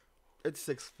 it's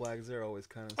Six Flags. They're always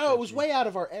kind of. Oh, it was way out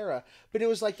of our era, but it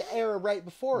was like the era right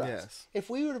before us. Yes. If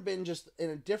we would have been just in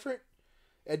a different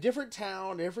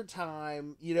town, a different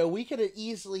time, we could have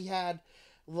easily had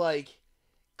like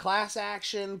Class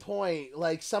Action Point.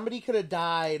 Like somebody could have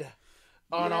died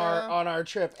on Yeah. our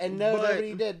trip, and But-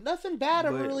 nobody did. Nothing bad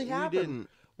ever but really we happened. didn't.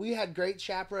 We had great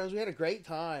chaperones. We had a great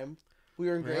time. We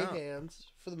were in great Yeah. hands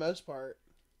for the most part.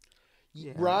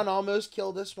 Yeah. Ron almost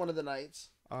killed us one of the nights.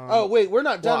 Um, Oh wait, we're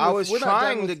not Well, done. I with, was we're not done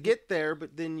trying to with get there,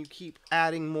 but then you keep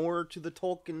adding more to the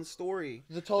Tolkien story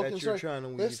the Tolkien that you're story. trying to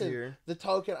weave Listen, here. the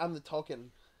Tolkien. I'm the Tolkien.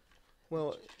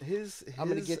 Well, his I'm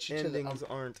gonna get you to the- endings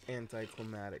aren't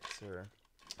anticlimactic, sir.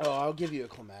 Oh, I'll give you a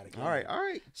climatic. All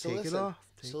right. So Take listen, it off.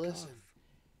 so listen.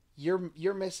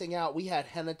 You're missing out. We had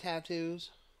henna tattoos.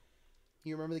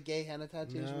 You remember the gay henna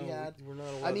tattoos we had? We're not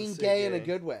allowed I mean, to say gay in a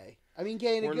good way. I mean,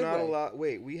 gay in a We're good not way. allowed.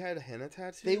 Wait, we had henna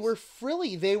tattoos. They were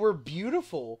frilly. They were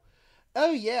beautiful.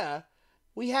 Oh yeah,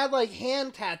 we had like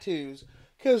hand tattoos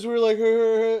because we were like,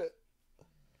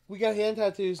 we got hand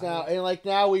tattoos now, and like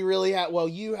now we really have. Well,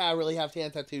 really have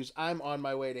hand tattoos. I'm on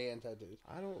my way to hand tattoos.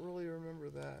 I don't really remember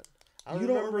that. I You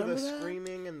don't remember the remember that?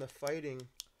 screaming and the fighting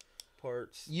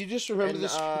parts. You just remember And,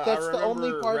 this? I That's the only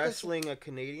remember part. wrestling a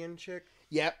Canadian chick.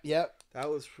 Yep. That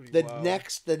was pretty. The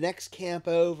wild. next camp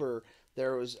over,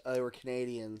 there were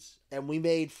Canadians, and we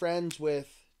made friends with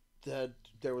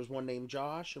there was one named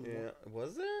Josh, and Yeah,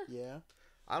 was there? yeah.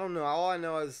 I don't know. All I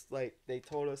know is like they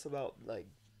told us about like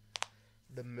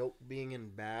the milk being in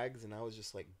bags, and I was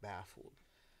just like baffled.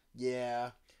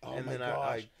 Yeah. Oh and my then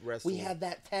gosh. I wrestled. We had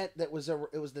that tent that was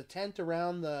it was the tent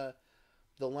around the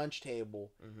lunch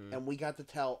table, Mhm. and we got to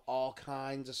tell all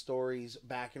kinds of stories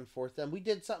back and forth. And we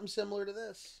did something similar to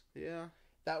this. Yeah.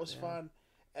 That was Yeah. fun.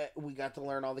 We got to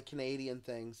learn all the Canadian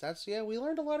things. We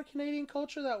learned a lot of Canadian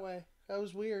culture that way. That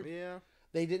was weird. Yeah.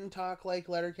 They didn't talk like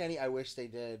Letterkenny. I wish they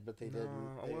did, but they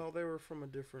didn't. No, well, they were from a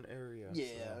different area. Yeah,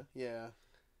 so. yeah.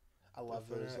 I love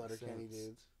Different those Letterkenny accents.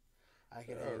 dudes. I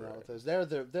can They're hang out alright. with those. They're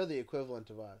the equivalent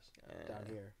of us down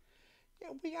Eh, here.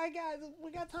 Yeah,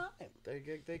 we got time.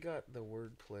 They got the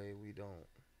wordplay. We don't.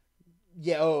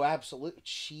 Yeah, oh, absolutely.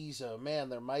 Jeez, oh man,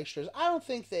 they're maestros. I don't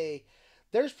think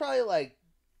there's probably like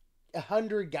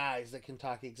 100 guys that can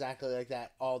talk exactly like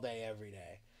that all day, every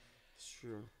day. It's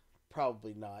true.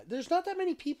 Probably not. There's not that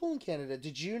many people in Canada.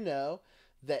 Did you know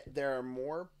that there are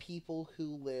more people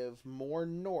who live more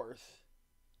north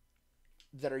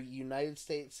that are United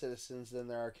States citizens than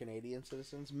there are Canadian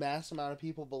citizens? Mass amount of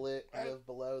people live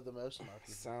below the most amount of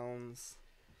people. Sounds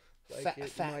like it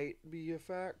Fact. might be a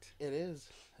fact. It is.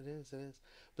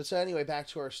 But so anyway, back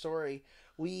to our story.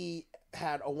 We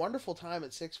had a wonderful time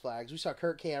at Six Flags. We saw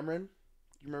Kirk Cameron.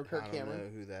 You remember Kirk I don't Cameron? know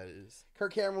who that is.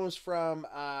 Kirk Cameron was from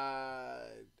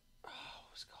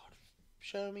what's it called?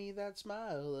 Show Me That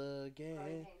Smile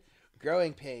Again.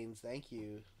 Growing Pains. Thank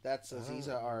you. That's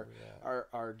Aziza, Oh, our yeah.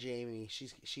 our Jamie.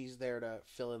 She's there to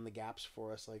fill in the gaps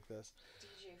for us like this.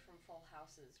 DJ from Full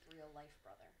House's real life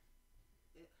brother.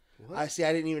 What? I see.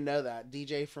 I didn't even know that.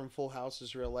 DJ from Full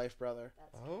House's real life brother.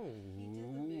 Oh.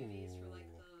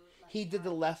 He did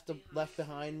the Left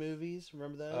Behind movies.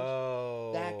 Remember those?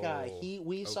 Oh. That guy.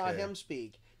 We saw Okay. him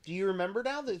speak. Do you remember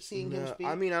now that seeing him speak?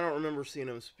 I mean, I don't remember seeing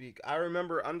him speak. I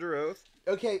remember Under Oath.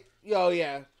 Okay. Oh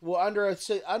yeah. Well, Under Oath.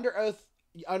 So Under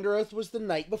Oath was the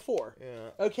night before.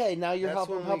 Yeah. Okay. Now you're That's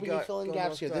helping when we you got- fill in almost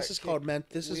gaps here. got This is kicked. called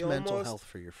This is We mental almost health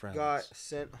for your friends. Got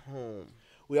sent home.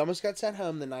 We almost got sent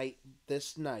home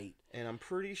this night. And I'm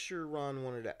pretty sure Ron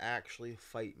wanted to actually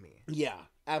fight me. Yeah,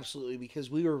 absolutely,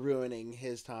 because we were ruining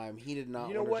his time. He did not.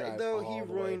 You know want to what, drive though? all He the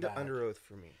way ruined back. Under Oath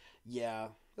for me. Yeah,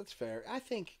 that's fair. I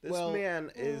think This well, man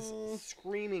is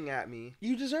screaming at me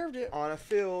you deserved it. on a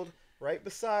field right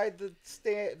beside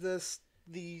the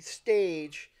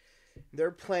stage.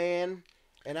 They're playing,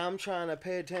 and I'm trying to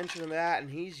pay attention to that,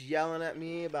 and he's yelling at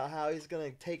me about how he's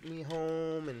gonna take me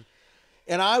home,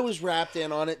 And I was wrapped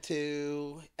in on it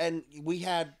too. And we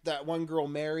had that one girl,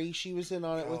 Mary. She was in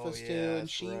on it with Oh, us too, yeah, and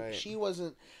that's right. she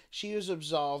wasn't. She was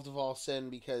absolved of all sin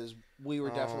because we were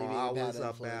definitely being I a bad was a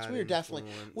influence. bad We were definitely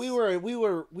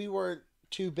influence. we weren't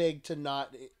too big to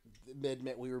not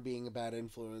admit we were being a bad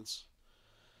influence.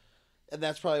 And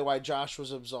that's probably why Josh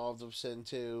was absolved of sin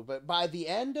too. But by the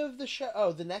end of the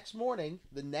show, the next morning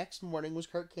was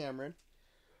Kirk Cameron.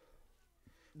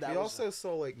 We also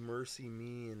saw like Mercy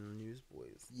Me and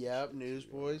Newsboys. Yep,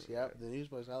 Newsboys. Yep, the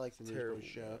Newsboys. I like the Terrible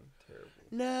Newsboys show. man, terrible.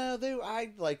 No,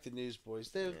 I like the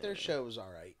Newsboys. Their show was all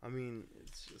right. I mean,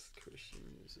 it's just Christian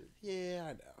music.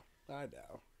 Yeah, I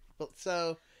know. But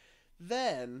so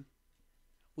then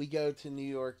we go to New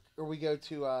York, or we go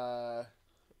to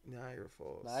Niagara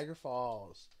Falls. Niagara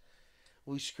Falls.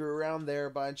 We screw around there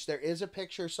a bunch. There is a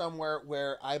picture somewhere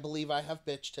where I believe I have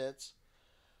bitch tits.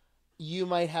 You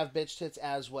might have bitch tits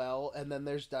as well, and then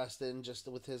there's Dustin just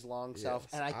with his long self,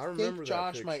 Yes, and I I remember think that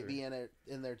Josh might picture. be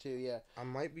in there too. Yeah, I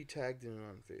might be tagged in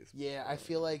on Facebook. yeah. I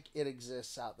feel like it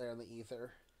exists out there in the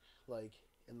ether, like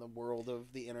in the world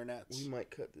of the internet. We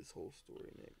might cut this whole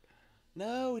story, Nick.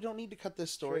 No, we don't need to cut this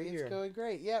story. right It's here. going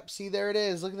great. Yep. See, there it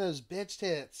is. Look at those bitch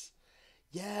tits.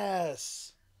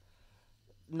 Yes.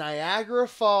 Niagara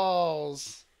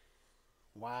Falls.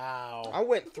 Wow. I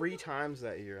went 3 times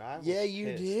that year. Yeah,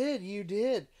 you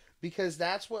did. Because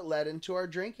that's what led into our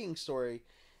drinking story.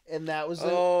 And that was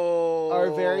our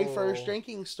very first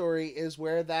drinking story is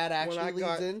where that actually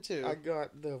leads into. I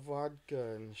got the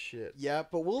vodka and shit. Yeah,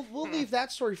 but we'll leave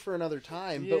that story for another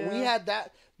time. But we Yeah. had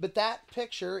that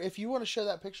picture, if you want to show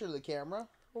that picture to the camera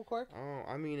real quick. Oh,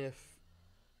 I mean, if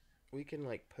we can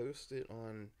like post it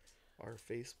on our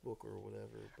Facebook or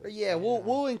whatever. But, Yeah,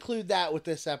 we'll include that with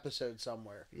this episode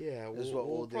somewhere. Yeah, is what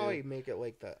we'll do. probably make it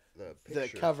like the The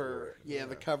picture cover, for it.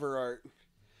 the cover art.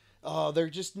 Oh, they're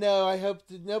just no. I hope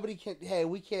that nobody can. Hey,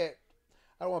 we can't.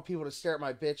 I don't want people to stare at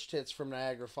my bitch tits from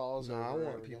Niagara Falls. No, over I and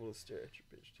want over people again. to stare at your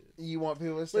bitch tits. You want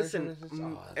people to stare Listen, at your bitch tits?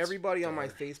 Oh, that's everybody on my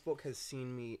fair. Facebook has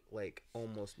seen me like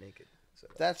almost naked. So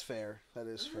That's fair. That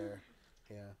is fair.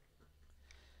 Yeah.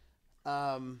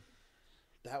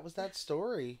 That was that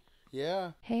story.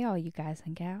 Yeah. Hey, all you guys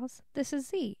and gals. This is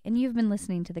Z, and you've been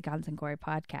listening to the Guns and Gory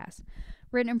podcast.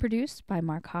 Written and produced by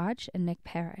Mark Hodge and Nick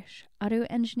Parrish. Audio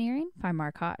engineering by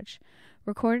Mark Hodge.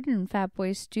 Recorded in Fat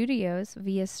Boy Studios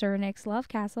via Sir Nick's Love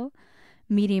Castle.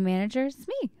 Media manager is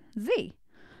me, Z.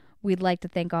 We'd like to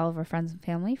thank all of our friends and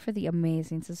family for the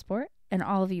amazing support, and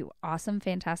all of you awesome,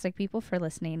 fantastic people for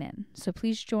listening in. So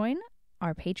please join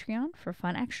our Patreon for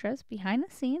fun extras behind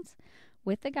the scenes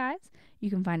with the guys. You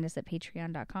can find us at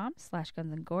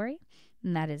patreon.com/gunsandgory,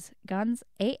 and that is guns,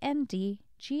 ANDGORY.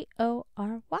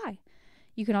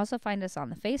 You can also find us on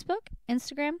the Facebook,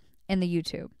 Instagram, and the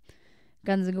YouTube.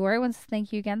 Guns and Gory wants to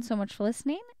thank you again so much for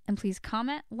listening, and please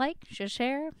comment, like,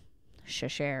 share,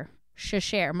 motherfucking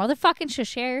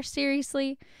share,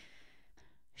 seriously.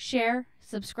 Share,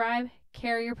 subscribe,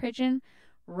 carrier pigeon,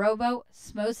 rowboat,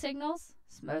 smoke signals.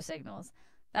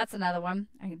 That's another one.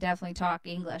 I can definitely talk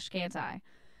English, can't I?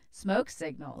 Smoke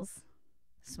signals.